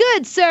 I'm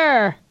good,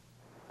 sir.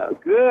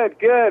 Good,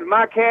 good.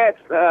 My cat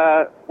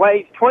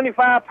weighs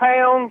 25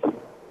 pounds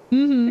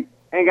and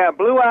got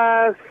blue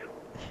eyes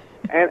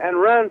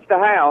and runs the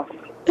house.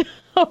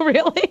 Oh,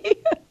 really?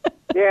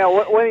 Yeah,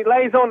 when he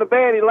lays on the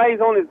bed, he lays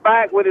on his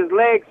back with his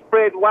legs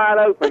spread wide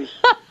open.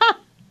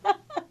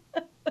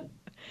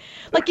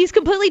 Like he's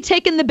completely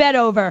taken the bed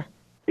over.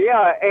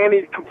 Yeah, and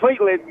he's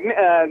completely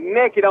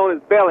naked on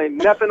his belly.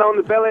 Nothing on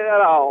the belly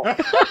at all.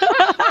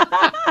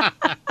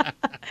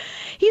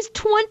 He's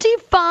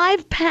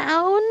 25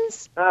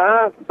 pounds?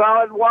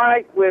 Solid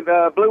white with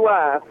blue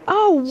eyes.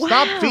 Oh, wow.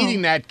 Stop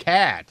feeding that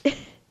cat.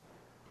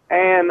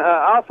 And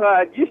also,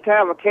 I used to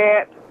have a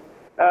cat,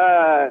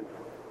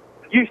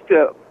 used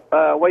to,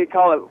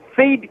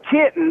 feed the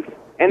kittens,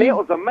 and it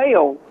was a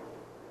male.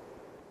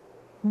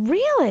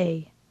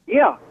 Really?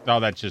 Yeah. No,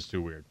 that's just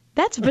too weird.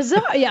 That's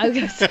bizarre.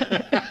 Yeah.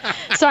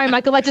 Sorry,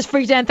 Michael. That just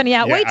freaked Anthony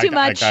out Yeah, way too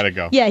much. I gotta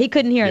go. Yeah, he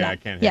couldn't hear that. I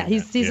can't yeah, hear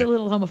he's that. a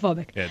little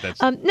homophobic. Yeah,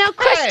 that's. Now,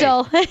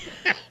 Crystal.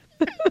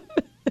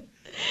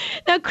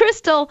 Now,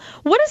 Crystal,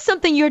 what is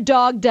something your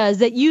dog does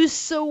that you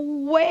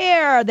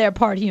swear they're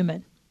part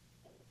human?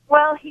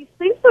 Well, he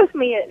sleeps with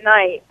me at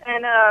night,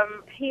 and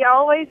he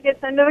always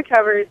gets under the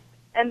covers.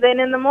 And then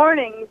in the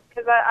mornings,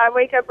 because I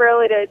wake up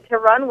early to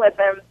run with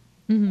him,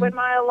 when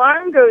my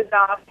alarm goes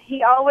off,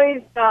 he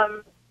always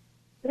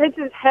hits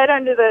his head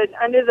under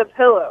the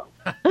pillow.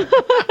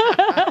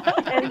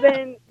 And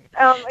then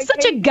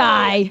Such a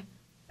guy.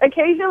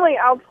 Occasionally,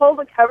 I'll pull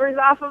the covers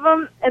off of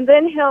him, and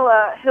then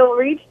he'll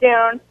reach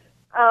down,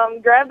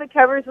 grab the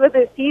covers with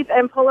his teeth,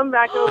 and pull them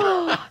back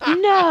over.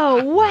 No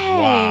way.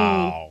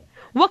 Wow.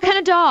 What kind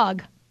of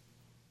dog?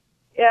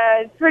 Yeah,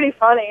 it's pretty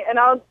funny. And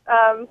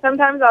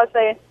sometimes I'll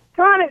say,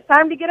 "Come on, it's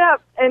time to get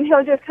up," and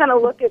he'll just kind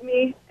of look at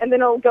me, and then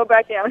he'll go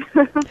back down.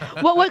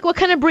 What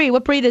kind of breed?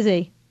 What breed is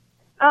he?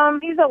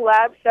 He's a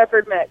lab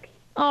shepherd mix.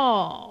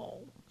 Oh,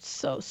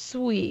 so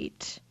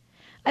sweet.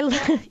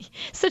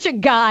 Such a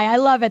guy. I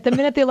love it. The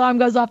minute the alarm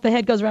goes off, the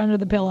head goes right under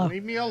the pillow.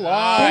 Leave me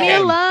alone. Leave me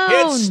alone.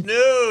 Hit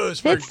snooze,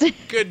 for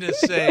goodness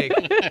sake.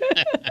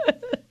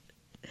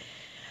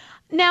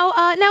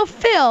 Now,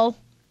 Phil.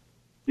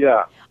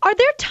 Yeah. Are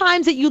there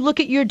times that you look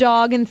at your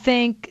dog and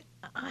think,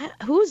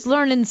 who's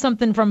learning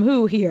something from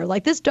who here?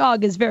 Like, this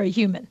dog is very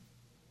human.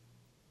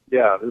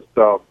 Yeah, this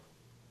dog.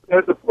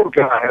 The poor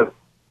guy has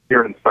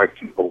ear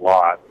infections a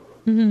lot.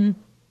 Mm-hmm.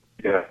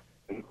 Yeah.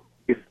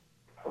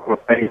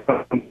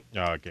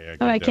 Okay.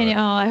 All right, can you?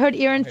 Oh, I heard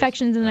ear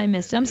infections and I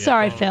missed it. I'm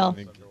sorry, Phil.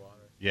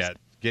 Yeah,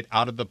 get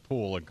out of the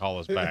pool and call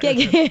us back.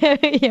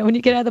 Yeah, when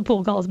you get out of the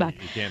pool, call us back.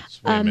 You can't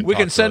swim and we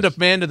can talk send to a us.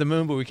 man to the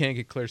moon, but we can't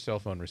get clear cell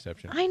phone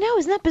reception. I know,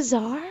 isn't that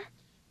bizarre?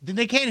 Then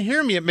they can't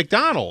hear me at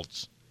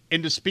McDonald's.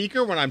 In the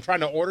speaker when I'm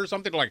trying to order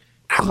something, like,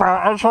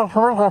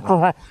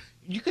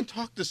 you can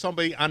talk to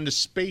somebody on the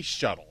space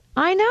shuttle.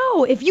 I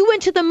know. If you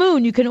went to the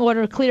moon, you can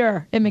order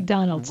clear at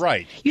McDonald's.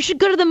 Right. You should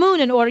go to the moon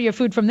and order your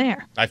food from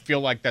there. I feel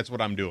like that's what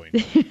I'm doing.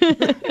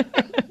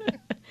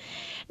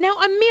 Now,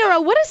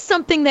 Amira, what is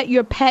something that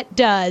your pet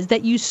does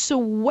that you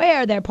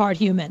swear they're part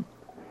human?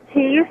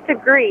 He used to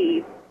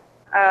grieve.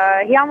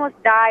 He almost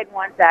died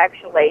once,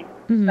 actually.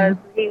 Because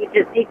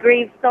he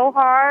grieved so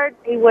hard,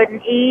 he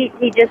wouldn't eat.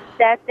 He just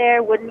sat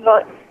there, wouldn't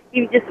go.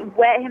 He would just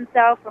wet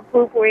himself from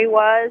poop where he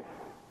was.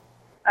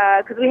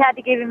 Because we had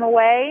to give him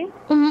away.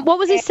 What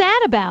was he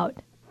sad about?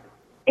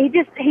 He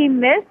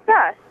missed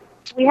us.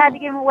 We had to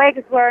give him away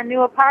because we're a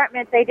new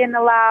apartment. They didn't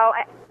allow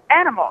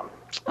animals.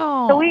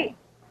 Oh. So we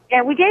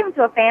gave him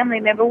to a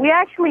family member. We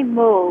actually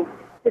moved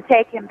to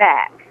take him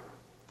back.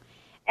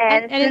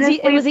 And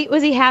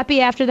was he happy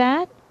after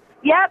that?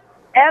 Yep.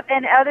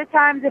 And other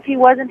times, if he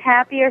wasn't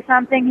happy or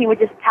something, he would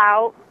just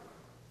pout.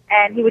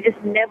 And he would just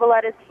nibble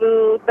at his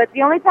food. But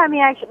the only time he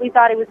actually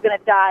thought he was going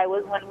to die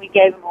was when we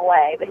gave him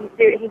away. But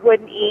he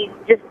wouldn't eat,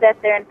 just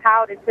sat there and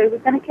pouted, so he was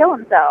going to kill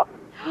himself.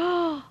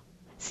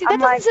 See,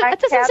 that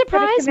doesn't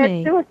surprise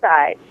me.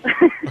 Suicide.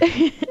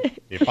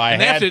 If I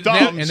and had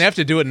and they have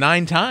to do it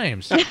 9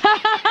 times. It's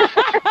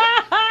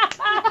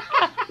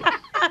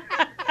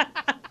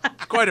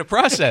quite a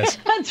process.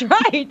 That's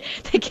right.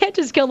 They can't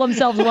just kill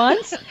themselves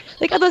once.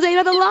 They got those 8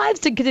 other lives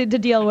to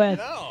deal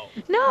with.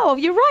 No,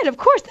 you're right. Of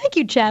course. Thank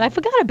you, Chad. I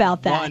forgot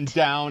about that. 1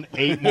 down,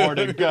 8 more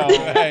to go.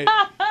 Right.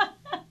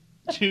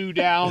 2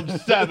 down,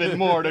 7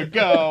 more to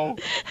go.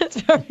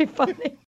 That's very funny.